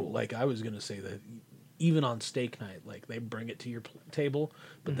the table. Oh, like I was gonna say that even on steak night, like they bring it to your table,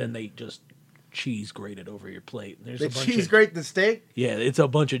 but then they just cheese grated over your plate. There's they cheese grate the steak. Yeah, it's a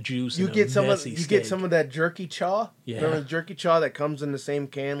bunch of juice. You get some of that jerky chaw. Yeah, remember the jerky chaw that comes in the same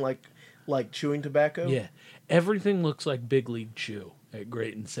can like chewing tobacco. Yeah, everything looks like Big League Chew at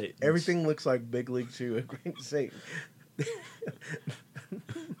Great and Satan. Everything looks like Big League Chew at Great and Satan.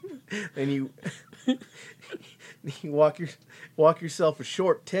 And you walk yourself a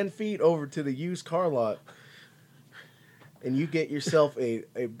short 10 feet over to the used car lot, and you get yourself a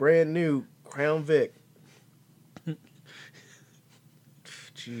brand new Crown Vic.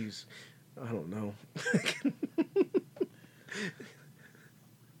 Jeez, I don't know.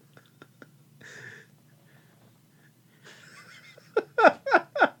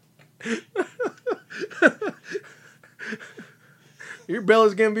 Your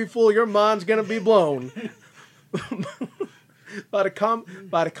belly's gonna be full. Your mind's gonna be blown by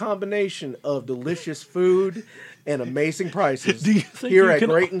the combination of delicious food and amazing prices. Do you think here at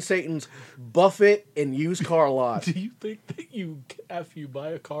Great and Satan's Buffet and Used Car Lot? Do you think that after you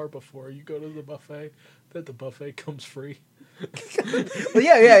buy a car before you go to the buffet, that the buffet comes free? Well,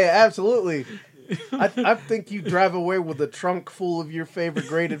 yeah, absolutely. I think you drive away with a trunk full of your favorite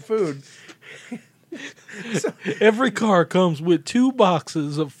grated food. Every car comes with 2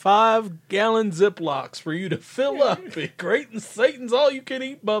 boxes of 5-gallon Ziplocs for you to fill up at Great and Satan's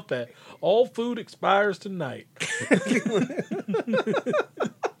all-you-can-eat buffet. All food expires tonight.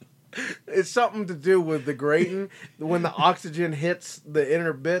 It's something to do with the grating. When the oxygen hits the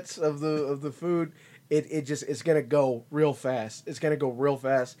inner bits of the food, it's gonna go real fast. It's gonna go real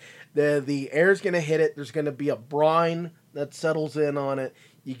fast. The air's gonna hit it. There's gonna be a brine that settles in on it.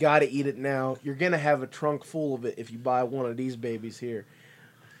 You got to eat it now. You're going to have a trunk full of it if you buy one of these babies here.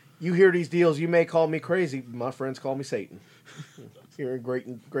 You hear these deals, you may call me crazy. My friends call me Satan. Here in Great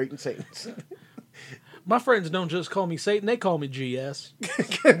and Satan's. My friends don't just call me Satan, they call me GS.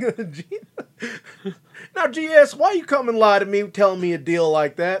 Now, GS, why you come and lie to me telling me a deal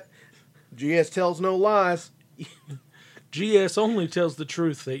like that? GS tells no lies. GS only tells the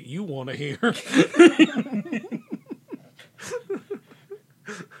truth that you want to hear.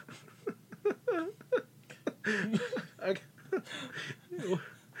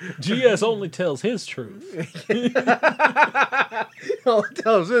 GS only tells his truth. All it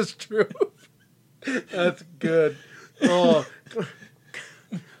tells his truth. That's good. Oh,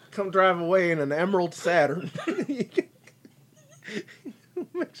 come drive away in an Emerald Saturn.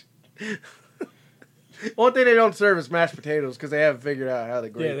 One thing they don't serve is mashed potatoes because they haven't figured out how to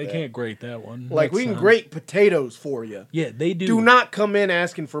grate. Yeah, they can't grate that one. Like, we can grate potatoes for you. Yeah, they do. Do not come in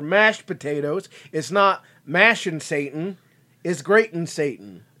asking for mashed potatoes. It's not mashing Satan. It's grating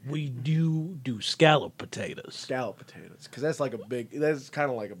Satan. We do scallop potatoes. Scallop potatoes, because that's like a big. That's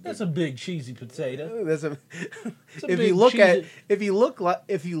kind of like a big. That's a big cheesy potato. That's a. It's a if big you look cheesy- if you look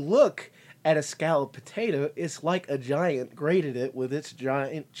at a scallop potato, it's like a giant grated it with its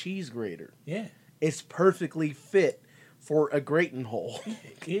giant cheese grater. Yeah, It's perfectly fit for a grating hole.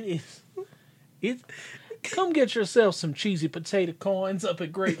 it is. Come get yourself some cheesy potato coins up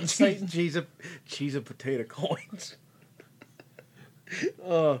at Great and Satan. cheese of potato coins.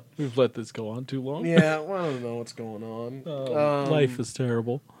 We've let this go on too long. Yeah, well, I don't know what's going on. Life is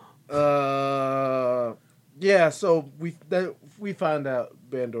terrible. Yeah, so we found out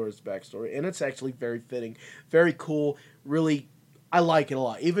Bandora's backstory, and it's actually very fitting, very cool. Really, I like it a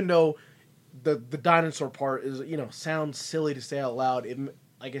lot. Even though the dinosaur part is, sounds silly to say out loud.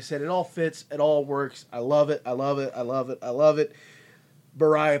 Like I said, it all fits. It all works. I love it. I love it. I love it. I love it.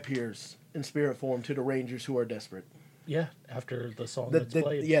 Barai appears in spirit form to the Rangers who are desperate. Yeah, after the song that's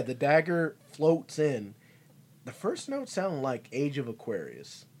played. Yeah, the dagger floats in. The first note sounded like Age of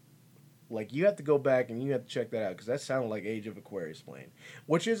Aquarius. Like, you have to go back and you have to check that out, because that sounded like Age of Aquarius playing,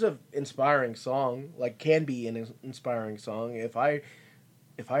 which is an inspiring song. Like, can be an inspiring song. If I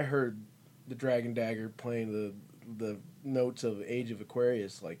heard the Dragon Dagger playing the notes of Age of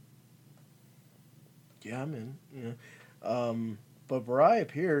Aquarius, like, yeah, I'm in. But Barai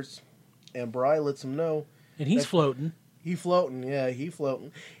appears, and Barai lets him know. And he's floating. He floating.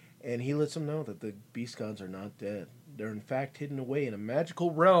 And he lets them know that the beast gods are not dead. They're in fact hidden away in a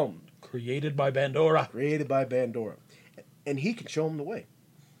magical realm Created by Bandora. created by Bandora. And he can show them the way.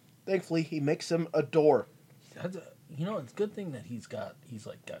 Thankfully, he makes them a door. It's a good thing that he's got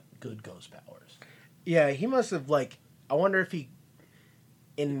good ghost powers. Yeah, he must have, I wonder if he,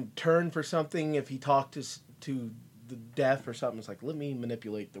 in turn for something, if he talked to the deaf or something, it's like, let me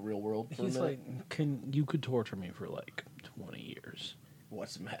manipulate the real world for He's a minute. like, you could torture me for 20 years.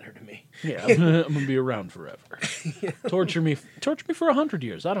 What's the matter to me? Yeah, I'm gonna be around forever. Torture me for 100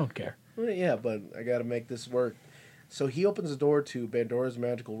 years. I don't care. Well, yeah, but I got to make this work. So he opens the door to Bandora's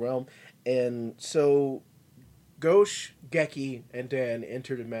magical realm, and so Ghosh, Geki, and Dan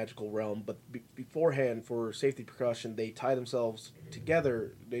enter the magical realm. But beforehand, for safety precaution, they tie themselves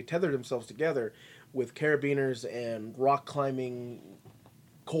together. They tether themselves together with carabiners and rock climbing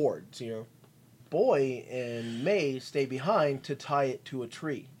cords. Boy and May stay behind to tie it to a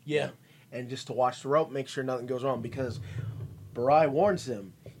tree. Yeah. And just to watch the rope, make sure nothing goes wrong, because Barai warns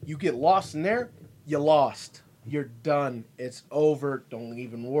them, you get lost in there, you lost. You're done. It's over. Don't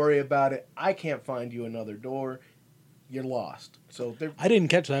even worry about it. I can't find you another door. You're lost. So I didn't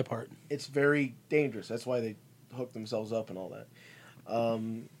catch that part. it's very dangerous. That's why they hook themselves up and all that.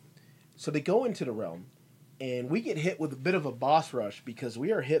 So they go into the realm, and we get hit with a bit of a boss rush, because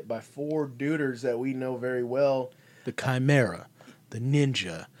we are hit by 4 duders that we know very well. The Chimera, the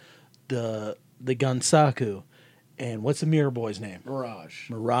Ninja, the Gansaku, and what's the mirror boy's name? Mirage.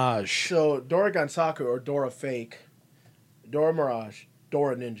 So Dora Gansaku, or Dora Fake, Dora Mirage,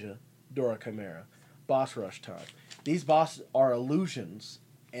 Dora Ninja, Dora Chimera. Boss rush time. These bosses are illusions,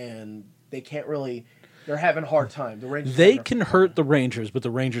 and they can't really... They're having a hard time. The Rangers They can hurt the Rangers, but the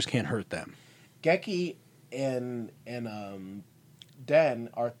Rangers can't hurt them. Geki and Dan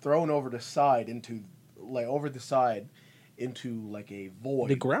are thrown over the side into like a void.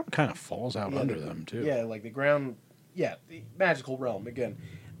 The ground kind of falls out under the- them too. Yeah, like the ground. Yeah, the magical realm again.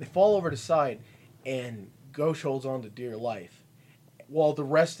 They fall over the side, and Ghosh holds on to dear life, while the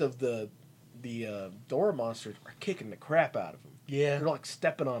rest of the door monsters are kicking the crap out of him. Yeah. They're like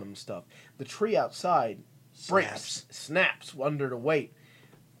stepping on him and stuff. The tree outside breaks, snaps under the weight.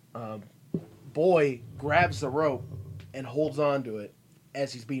 Boy grabs the rope and holds on to it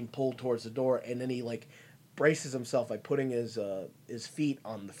as he's being pulled towards the door, and then he like braces himself by putting his feet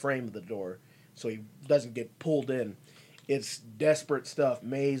on the frame of the door so he doesn't get pulled in. It's desperate stuff.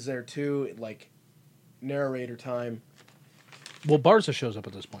 May's there too, like narrator time. Well, Barza shows up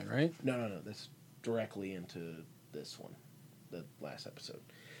at this point, right? No. That's directly into this one, the last episode.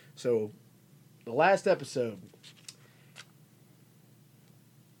 So, the last episode,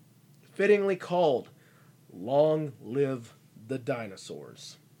 fittingly called "Long Live the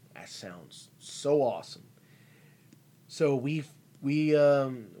Dinosaurs." That sounds so awesome. So we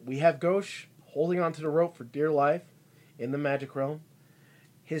have Ghosh holding onto the rope for dear life in the magic realm.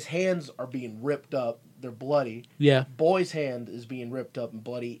 His hands are being ripped up. They're bloody. Yeah. Boy's hand is being ripped up and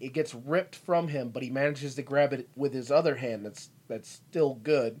bloody. It gets ripped from him, but he manages to grab it with his other hand that's still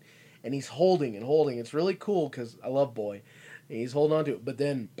good. And he's holding. It's really cool because I love Boy. And he's holding on to it. But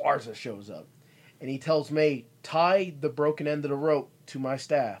then Barza shows up. And he tells May, tie the broken end of the rope to my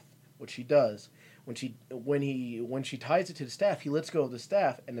staff, which she does. When she ties it to the staff, he lets go of the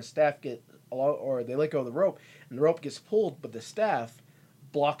staff, and the staff they let go of the rope, and the rope gets pulled, but the staff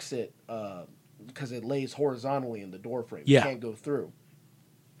blocks it because it lays horizontally in the door frame. Yeah. It can't go through.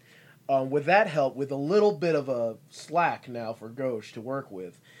 With that help, with a little bit of a slack now for Ghosh to work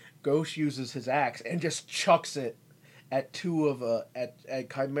with, Ghosh uses his axe and just chucks it at at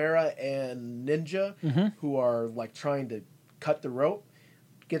Chimera and Ninja, who are like trying to cut the rope.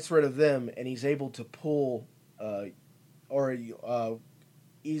 Gets rid of them, and he's able to pull, he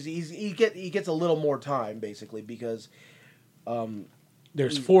gets a little more time basically because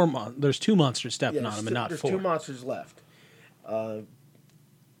There's two monsters stepping on him, and not there's 4. two monsters left. The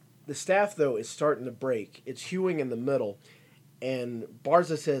staff though is starting to break. It's hewing in the middle, and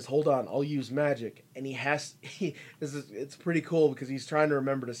Barza says, "Hold on, I'll use magic." And it's pretty cool because he's trying to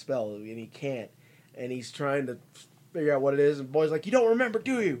remember the spell and he can't, and he's trying to figure out what it is, and Boy's like, "You don't remember,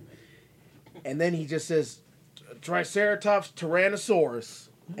 do you?" And then he just says, "Triceratops Tyrannosaurus,"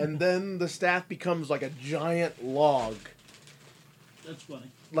 and then the staff becomes like a giant log, That's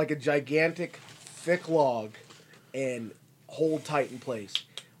funny. like a gigantic, thick log, and hold tight in place.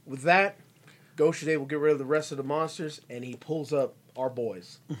 With that, Ghosh is able to get rid of the rest of the monsters, and he pulls up our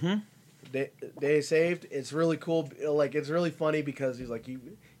boys. They saved. It's really cool. Like, it's really funny because he's like,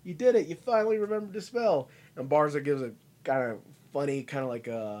 you did it. You finally remembered the spell. And Barza gives a kind of funny, kind of like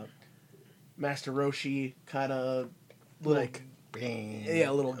a Master Roshi kind of little, Like, a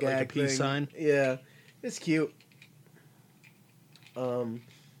little gag like a peace thing. sign. Yeah, it's cute.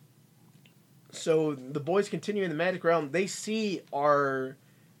 So the boys continue in the magic realm. They see our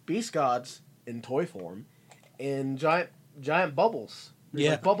beast gods in toy form in giant bubbles. There's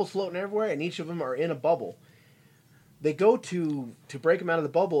like bubbles floating everywhere, and each of them are in a bubble. They go to break them out of the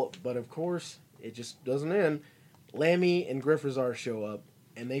bubble, but of course it just doesn't end. Lammy and Grifrazar show up,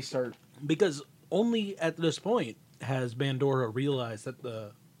 and they start. Because only at this point has Bandora realized that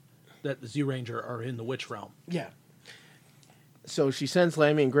the Zoo Ranger are in the Witch Realm. Yeah. So she sends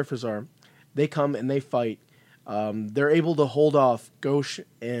Lammy and Grifrazar. They come and they fight. They're able to hold off Ghosh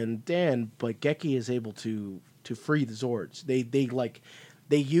and Dan, but Geki is able to free the Zords.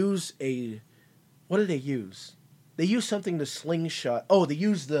 They use a. What do they use? They use something to slingshot. Oh, they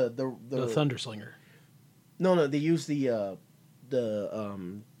use the Thunder Slinger. No, they use the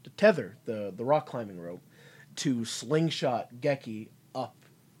tether, the rock climbing rope, to slingshot Geki up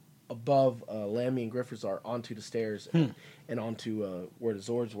above Lammy and Grifrazar onto the stairs and onto where the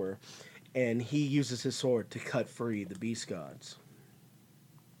Zords were, and he uses his sword to cut free the beast gods.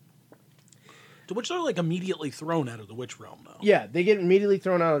 To which they're like immediately thrown out of the Witch Realm, though. Yeah, they get immediately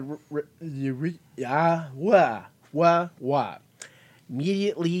thrown out of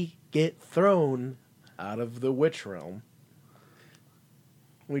immediately get thrown out of the Witch Realm.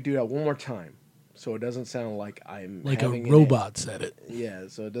 We do that one more time, so it doesn't sound like I'm Like a having robot said it. Yeah,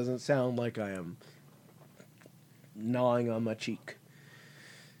 so it doesn't sound like I am gnawing on my cheek.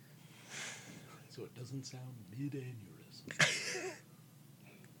 So it doesn't sound mid-aneurysm.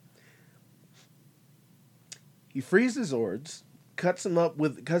 He frees the Zords, cuts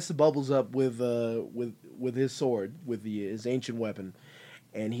the bubbles up with his sword, with his ancient weapon,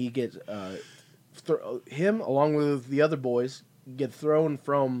 and he gets him along with the other boys get thrown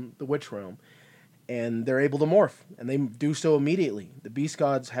from the witch realm, and they're able to morph, and they do so immediately. The beast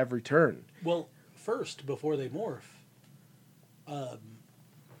gods have returned. Well, first, before they morph,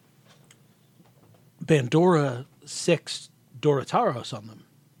 Bandora six Dorotaros on them.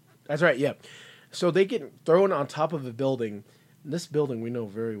 That's right, yeah. So they get thrown on top of a building. This building we know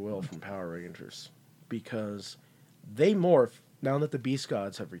very well from Power Rangers because they morph now that the Beast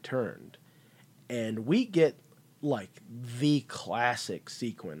Gods have returned. And we get, like, the classic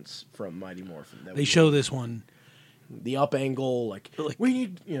sequence from Mighty Morphin. They show this one. The up angle, like we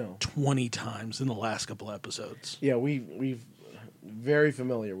need, 20 times in the last couple episodes. Yeah, we've very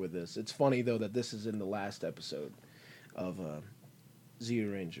familiar with this. It's funny, though, that this is in the last episode of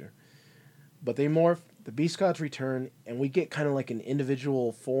Zeo Ranger. But they morph, the Beast Gods return, and we get kind of like an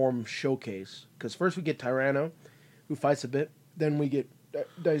individual form showcase. Because first we get Tyranno, who fights a bit. Then we get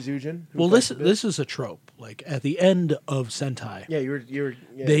Daizujin. Well, this is a trope. Like, at the end of Sentai, you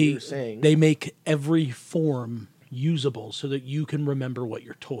were saying. They make every form usable so that you can remember what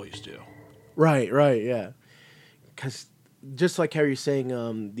your toys do. Right, yeah. Because just like how you're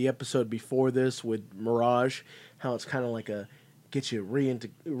saying the episode before this with Mirage, how it's kind of like get you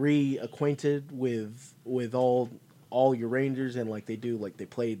reacquainted with all your Rangers, and like they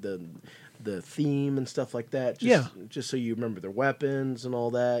played the theme and stuff like that. Just so you remember their weapons and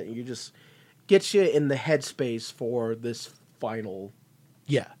all that. And you just get you in the headspace for this final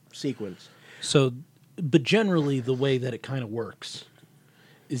sequence. So, but generally the way that it kind of works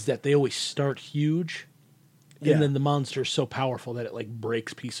is that they always start huge, and then the monster's so powerful that it like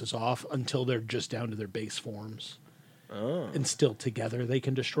breaks pieces off until they're just down to their base forms. Oh. And still together they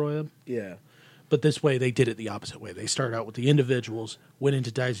can destroy them. Yeah. But this way they did it the opposite way. They started out with the individuals, went into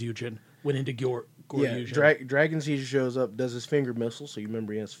Daizujin, went into Goryujin. Dragon Caesar shows up, does his finger missiles, so you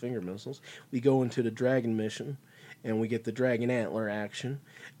remember he has finger missiles. We go into the Dragon mission, and we get the Dragon Antler action.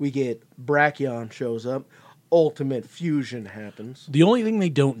 We get Brachion shows up. Ultimate fusion happens. The only thing they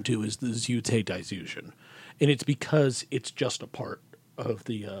don't do is the Zute Daizujin. And it's because it's just a part of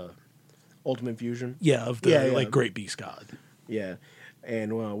the... Ultimate fusion? Yeah, of the Great Beast God. Yeah.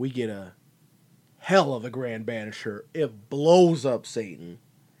 And we get a hell of a Grand Banisher. It blows up Satan.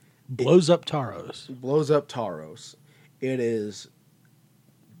 Blows up Taros. Blows up Taros. It is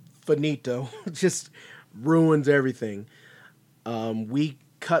finito. Just ruins everything. We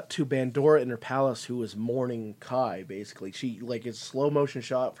cut to Bandora in her palace, who is mourning Kai, basically. She, like, it's slow motion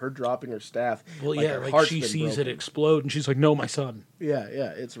shot of her dropping her staff. Well, like she sees it explode, and she's like, no, my son. Yeah,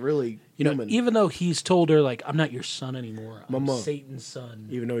 it's really human. Even though he's told her, like, I'm not your son anymore. I'm Mama. Satan's son.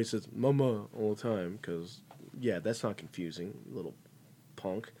 Even though he says, Mama, all the time, because, that's not confusing, little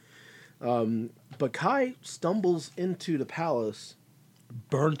punk. But Kai stumbles into the palace.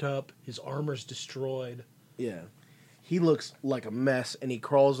 Burnt up, his armor's destroyed. Yeah. He looks like a mess, and he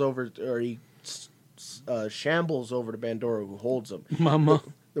crawls over, or he shambles over to Bandora, who holds him. Mama.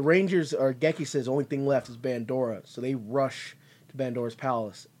 The Rangers, or Geki says, the only thing left is Bandora, so they rush to Bandora's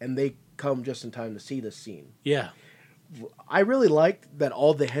palace, and they come just in time to see this scene. Yeah. I really liked that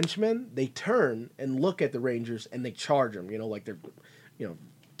all the henchmen, they turn and look at the Rangers, and they charge them, like they're,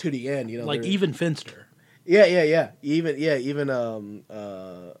 to the end. Like even Finster. Yeah. Even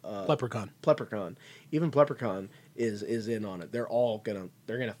Pleprecon. Even Pleprecon is in on it. They're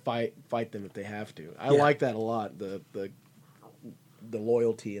gonna fight them if they have to. I like that a lot. The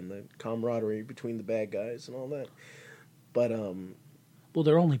loyalty and the camaraderie between the bad guys and all that. But well,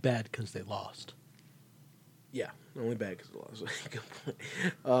 they're only bad because they lost. Yeah, only bad because they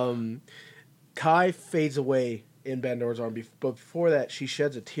lost. Kai fades away in Bandora's arm, but before that, she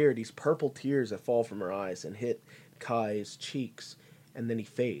sheds a tear. These purple tears that fall from her eyes and hit Kai's cheeks, and then he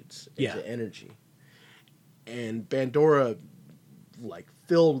fades into energy. And Bandora, like,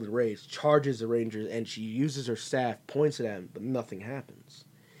 filled with rage, charges the Rangers, and she uses her staff, points it at him, but nothing happens.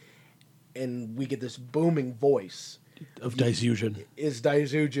 And we get this booming voice of Daizujin. Is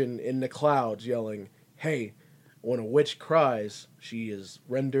Daizujin in the clouds yelling, "Hey, when a witch cries, she is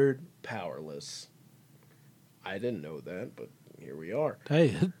rendered powerless." I didn't know that, but here we are.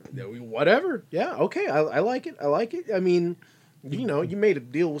 Hey. Whatever. Yeah, okay. I like it. I mean, you made a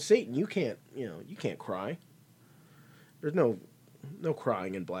deal with Satan. You can't cry. There's no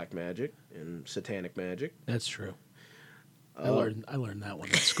crying in black magic and satanic magic. That's true. I learned that one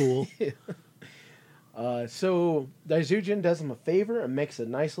at school. So Daizujin does him a favor and makes a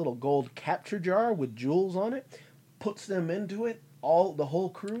nice little gold capture jar with jewels on it, puts them into it, the whole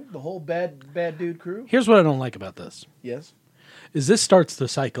crew, the whole bad dude crew. Here's what I don't like about this. Yes. is this starts the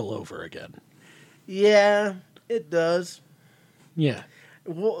cycle over again. Yeah, it does. Yeah.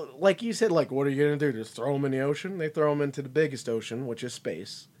 Well, like you said, like, what are you going to do? Just throw them in the ocean? They throw them into the biggest ocean, which is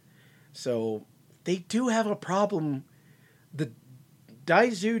space. So they do have a problem. The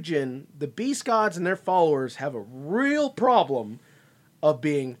Daizujin, the beast gods and their followers have a real problem of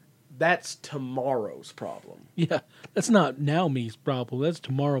being, that's tomorrow's problem. Yeah. That's not now me's problem. That's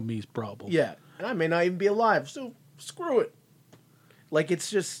tomorrow me's problem. Yeah. And I may not even be alive, so screw it. Like, it's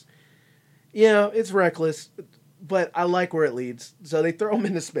just, it's reckless, but I like where it leads. So they throw them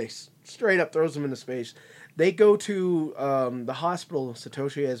into space. Straight up throws them into space. They go to the hospital.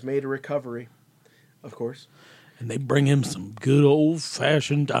 Satoshi has made a recovery, of course. And they bring him some good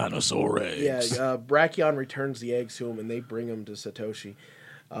old-fashioned dinosaur eggs. Yeah, Brachion returns the eggs to him, and they bring them to Satoshi.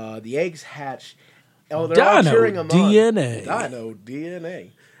 The eggs hatch. Oh, they're all cheering him DNA. on. Dino DNA.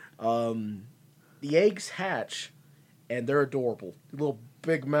 The eggs hatch, and they're adorable. Little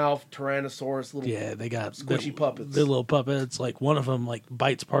big mouth Tyrannosaurus. Little they got squishy puppets. The little puppets. Like one of them, like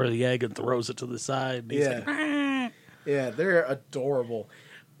bites part of the egg and throws it to the side. And he's like, "Ah." Yeah, they're adorable.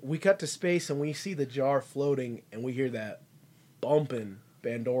 We cut to space and we see the jar floating, and we hear that bumping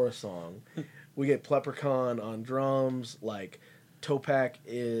Bandora song. We get Pleprecon on drums, like Topak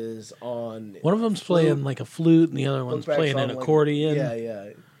is on. One of them's playing like a flute, and the other one's playing an accordion.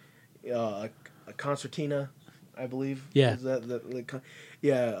 A concertina, I believe. Yeah. Is that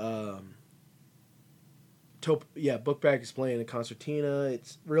Bookbag is playing a concertina.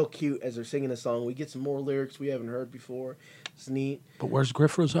 It's real cute as they're singing a song. We get some more lyrics we haven't heard before. It's neat. But where's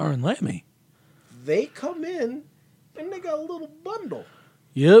Griffrozar and Lammy? They come in, and they got a little bundle.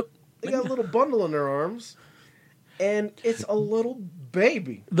 Yep. They got a little bundle in their arms, and it's a little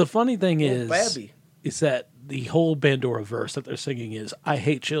baby. The funny thing Little is babby. that the whole Bandora verse that they're singing is, I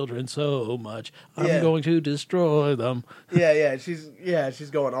hate children so much, I'm Yeah. going to destroy them. She's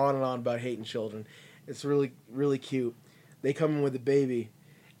going on and on about hating children. It's really, really cute. They come in with a baby,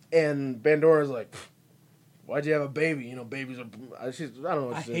 and Bandora's like, why'd you have a baby? You know, babies are... I don't know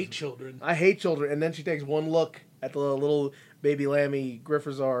what she says. children. I hate children. And then she takes one look at the little baby Lammy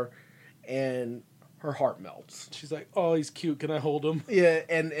Griffrozar, and her heart melts. She's like, oh, he's cute. Can I hold him? Yeah,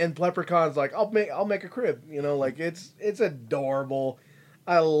 and Plepprecon's like, I'll make a crib. You know, like it's adorable.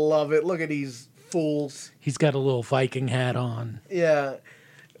 I love it. Look at these fools. He's got a little Viking hat on. Yeah,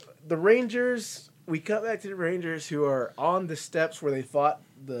 the Rangers. We cut back to the Rangers who are on the steps where they fought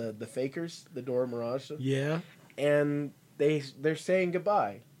the fakers, the Dora Mirage. Yeah. And they're saying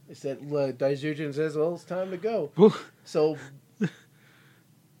goodbye. They said, Daijujin says, well, it's time to go. So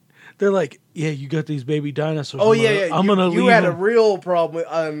they're like, yeah, you got these baby dinosaurs. I'm gonna leave. You had a real problem with,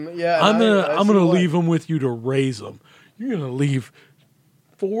 I'm gonna leave them with you to raise them. You're gonna leave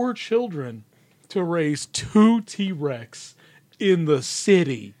 4 children to raise 2 T-Rex in the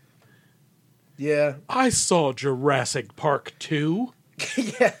city. Yeah. I saw Jurassic Park 2.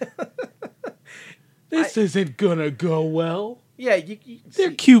 Yeah. This isn't gonna go well. Yeah, they're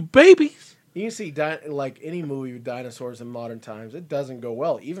cute babies. You can see like any movie with dinosaurs in modern times, it doesn't go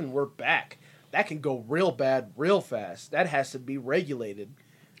well. Even We're Back, that can go real bad real fast. That has to be regulated.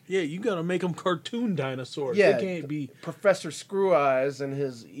 Yeah, you gotta make them cartoon dinosaurs. Yeah, they can't be Professor Screw Eyes and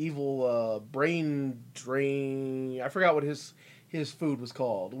his evil brain drain. I forgot what his food was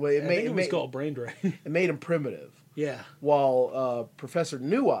called. It was called brain drain. It made him primitive. Yeah. While Professor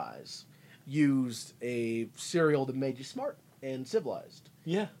New Eyes used a cereal that made you smart and civilized.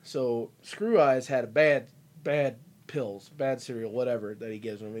 Yeah. So Screw Eyes had a bad pills, bad cereal, whatever that he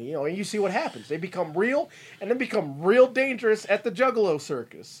gives them. And you see what happens. They become real, and then become real dangerous at the Juggalo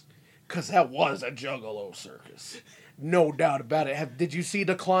Circus. Because that was a Juggalo Circus. No doubt about it. Did you see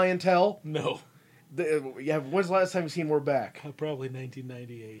the clientele? No. When's the last time you seen We're Back? Probably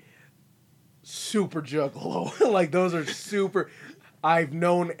 1998. Super Juggalo. Like, those are super... I've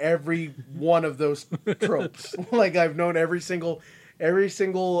known every one of those tropes. Like, I've known every single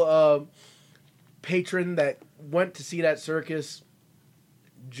patron that went to see that circus.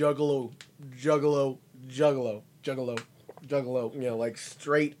 Juggalo. Like,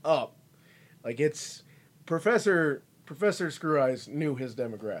 straight up. Like, it's... Professor Screw Eyes knew his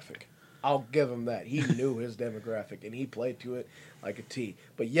demographic. I'll give him that. He knew his demographic, and he played to it like a T.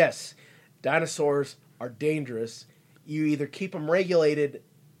 But yes, dinosaurs are dangerous. You either keep them regulated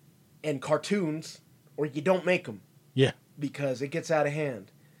and cartoons, or you don't make them. Yeah, because it gets out of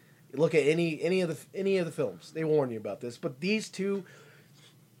hand. Look at any of the films; they warn you about this. But these 2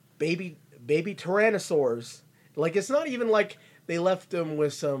 baby tyrannosaurs, like, it's not even like they left them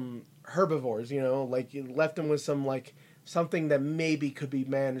with some herbivores. Like you left them with some like something that maybe could be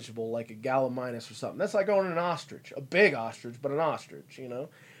manageable, like a Gallimimus or something. That's like owning an ostrich, a big ostrich, but an ostrich, you know?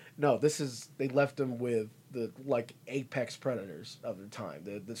 No, they left him with the, like, apex predators of the time,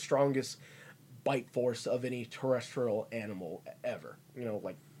 the strongest bite force of any terrestrial animal ever. You know,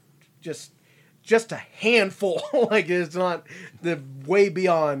 like, just a handful. Like, it's not the way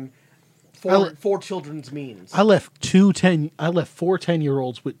beyond four children's means. I left 4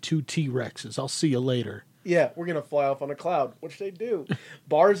 10-year-olds with 2 T-Rexes. I'll see you later. Yeah, we're gonna fly off on a cloud, which they do.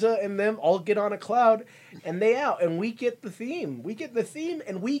 Barza and them all get on a cloud, and they out, and we get the theme. We get the theme,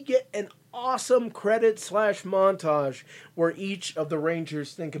 and we get an awesome credit / montage where each of the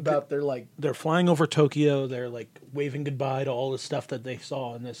Rangers think about they're flying over Tokyo. They're like waving goodbye to all the stuff that they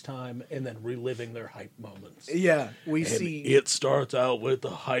saw in this time, and then reliving their hype moments. Yeah, and see. It starts out with the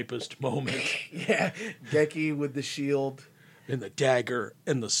hypest moment. Yeah, Geki with the shield, and the dagger,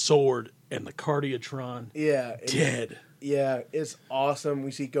 and the sword. And the Cardiotron. Yeah. Dead. Yeah, it's awesome.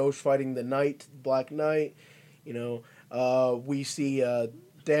 We see Ghost fighting the Knight, Black Knight. You know, we see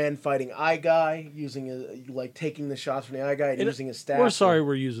Dan fighting Eye Guy, taking the shots from the Eye Guy and using his staff. We're sorry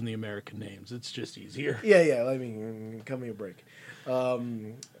we're using the American names. It's just easier. Yeah. Let me come here, break.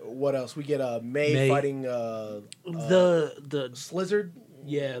 What else? We get May fighting the Slizzard.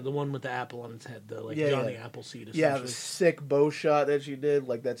 Yeah, the one with the apple on its head, Johnny Appleseed. Yeah, the sick bow shot that she did,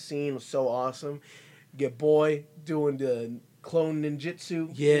 like that scene was so awesome. Get Boy doing the clone ninjutsu.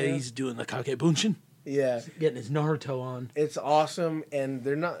 Yeah, he's doing the Kagebunshin. Yeah, he's getting his Naruto on. It's awesome, and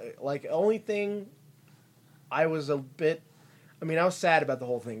they're not like only thing. I was a bit. I mean, I was sad about the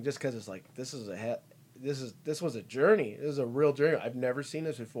whole thing just because it's like this was a journey. This is a real journey. I've never seen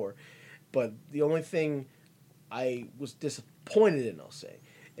this before, but the only thing I was disappointed in, I'll say,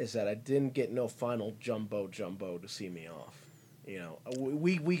 is that I didn't get no final jumbo to see me off. You know,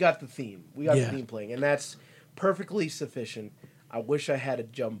 we got the theme. We got the theme playing, and that's perfectly sufficient. I wish I had a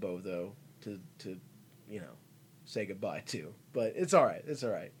jumbo though to say goodbye to, but it's all right. It's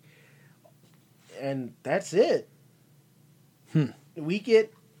all right. And that's it. We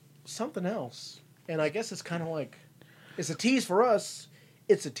get something else, and I guess it's kind of like it's a tease for us.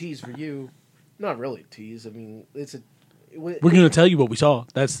 It's a tease for you. Not really a tease. I mean, we're going to tell you what we saw.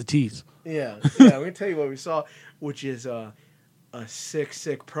 That's the tease. Yeah. We're going to tell you what we saw, which is a sick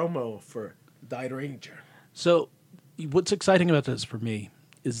promo for Die Ranger. So, what's exciting about this for me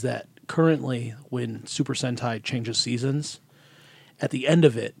is that currently, when Super Sentai changes seasons, at the end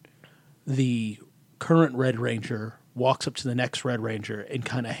of it, the current Red Ranger walks up to the next Red Ranger and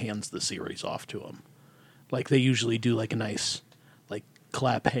kind of hands the series off to him. Like, they usually do like a nice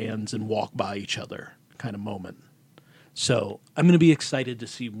clap hands and walk by each other kind of moment. So I'm going to be excited to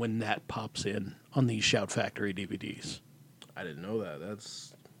see when that pops in on these Shout Factory DVDs. I didn't know that.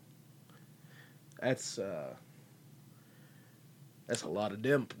 That's a lot of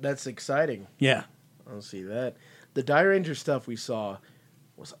dimp. That's exciting. Yeah. I'll see that. The Die Ranger stuff we saw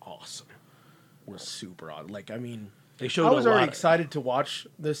was awesome. Was super odd. Like, I mean, I was already excited to watch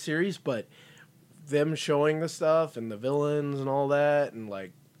this series, but them showing the stuff and the villains and all that, and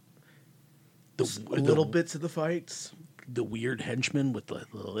like the little bits of the fights, the weird henchmen with the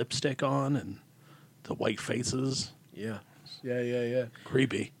lipstick on and the white faces. Yeah.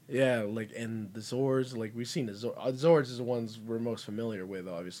 Creepy. Yeah, like, and the Zords, like we've seen the Zords is the ones we're most familiar with,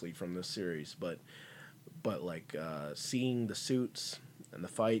 obviously from this series, but like seeing the suits and the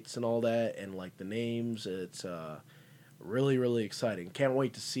fights and all that, and like the names, it's really, really exciting. Can't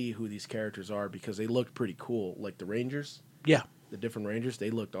wait to see who these characters are because they looked pretty cool. Like the Rangers. Yeah. The different Rangers, they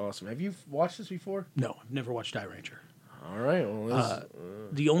looked awesome. Have you watched this before? No, I've never watched Die Ranger. All right. Well,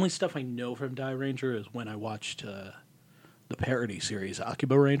 the only stuff I know from Die Ranger is when I watched the parody series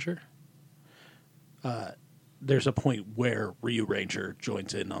Akiba Ranger. There's a point where Ryu Ranger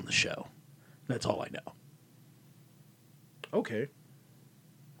joins in on the show. That's all I know. Okay.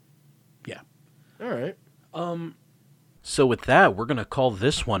 Yeah. All right. So with that, we're going to call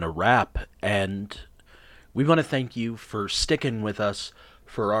this one a wrap, and we want to thank you for sticking with us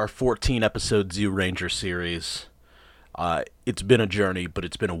for our 14-episode Zyuranger series. It's been a journey, but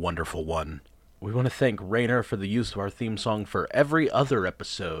it's been a wonderful one. We want to thank Rainer for the use of our theme song for every other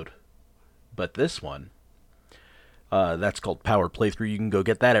episode, but this one, that's called Power Playthrough. You can go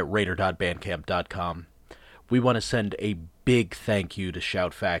get that at rainer.bandcamp.com. We want to send a big thank you to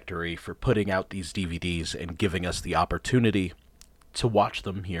Shout Factory for putting out these DVDs and giving us the opportunity to watch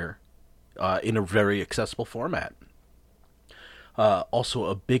them here in a very accessible format. Also,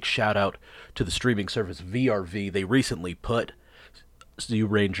 a big shout out to the streaming service VRV. They recently put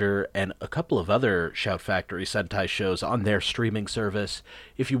Zyuranger and a couple of other Shout Factory Sentai shows on their streaming service.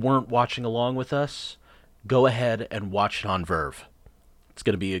 If you weren't watching along with us, go ahead and watch it on Verve. It's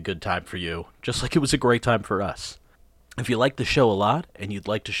going to be a good time for you, just like it was a great time for us. If you like the show a lot and you'd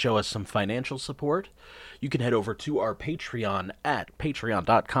like to show us some financial support, you can head over to our Patreon at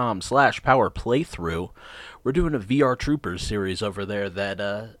patreon.com/powerplaythrough. We're doing a VR Troopers series over there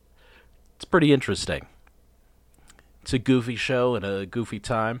that it's pretty interesting. It's a goofy show and a goofy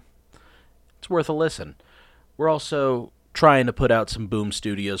time. It's worth a listen. We're also trying to put out some Boom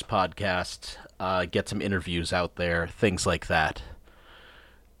Studios podcasts, get some interviews out there, things like that.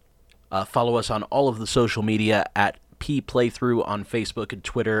 Follow us on all of the social media at PPlaythrough on Facebook and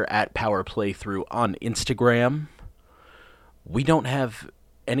Twitter, at PowerPlaythrough on Instagram. We don't have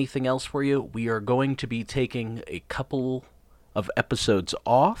anything else for you. We are going to be taking a couple of episodes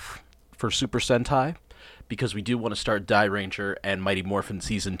off for Super Sentai because we do want to start Dairanger and Mighty Morphin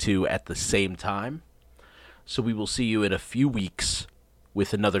Season 2 at the same time. So we will see you in a few weeks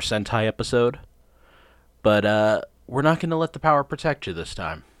with another Sentai episode. But we're not going to let the power protect you this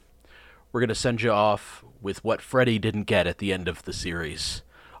time. We're going to send you off with what Freddy didn't get at the end of the series.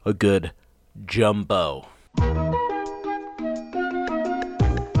 A good jumbo.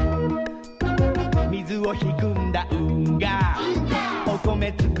 水を含んだ運河お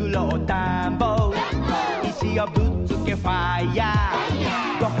米作ろう田んぼ石をぶっつけファイヤ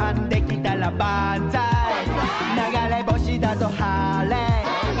ーご飯できたら万歳流れ星だと晴れ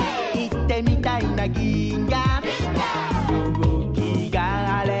行ってみたいな銀河動き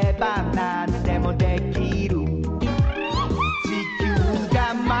があれば何でもできる地球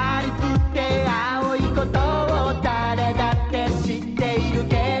が丸くて青いことを誰だって知っている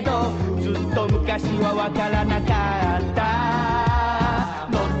けどずっと昔はわからなかった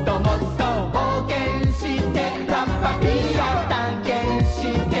もっともっと冒険してパッパピア探検し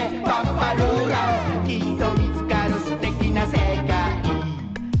てパッパルーラきっと見つかる素敵な世界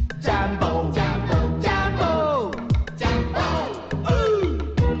ジャンボジャンボジャンボジャンボ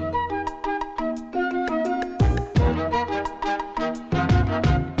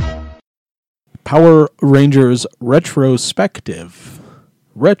Power Rangers Retrospective.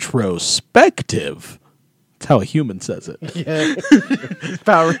 Retrospective? That's how a human says it. Yeah.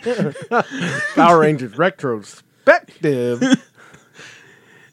 Power Rangers Retrospective.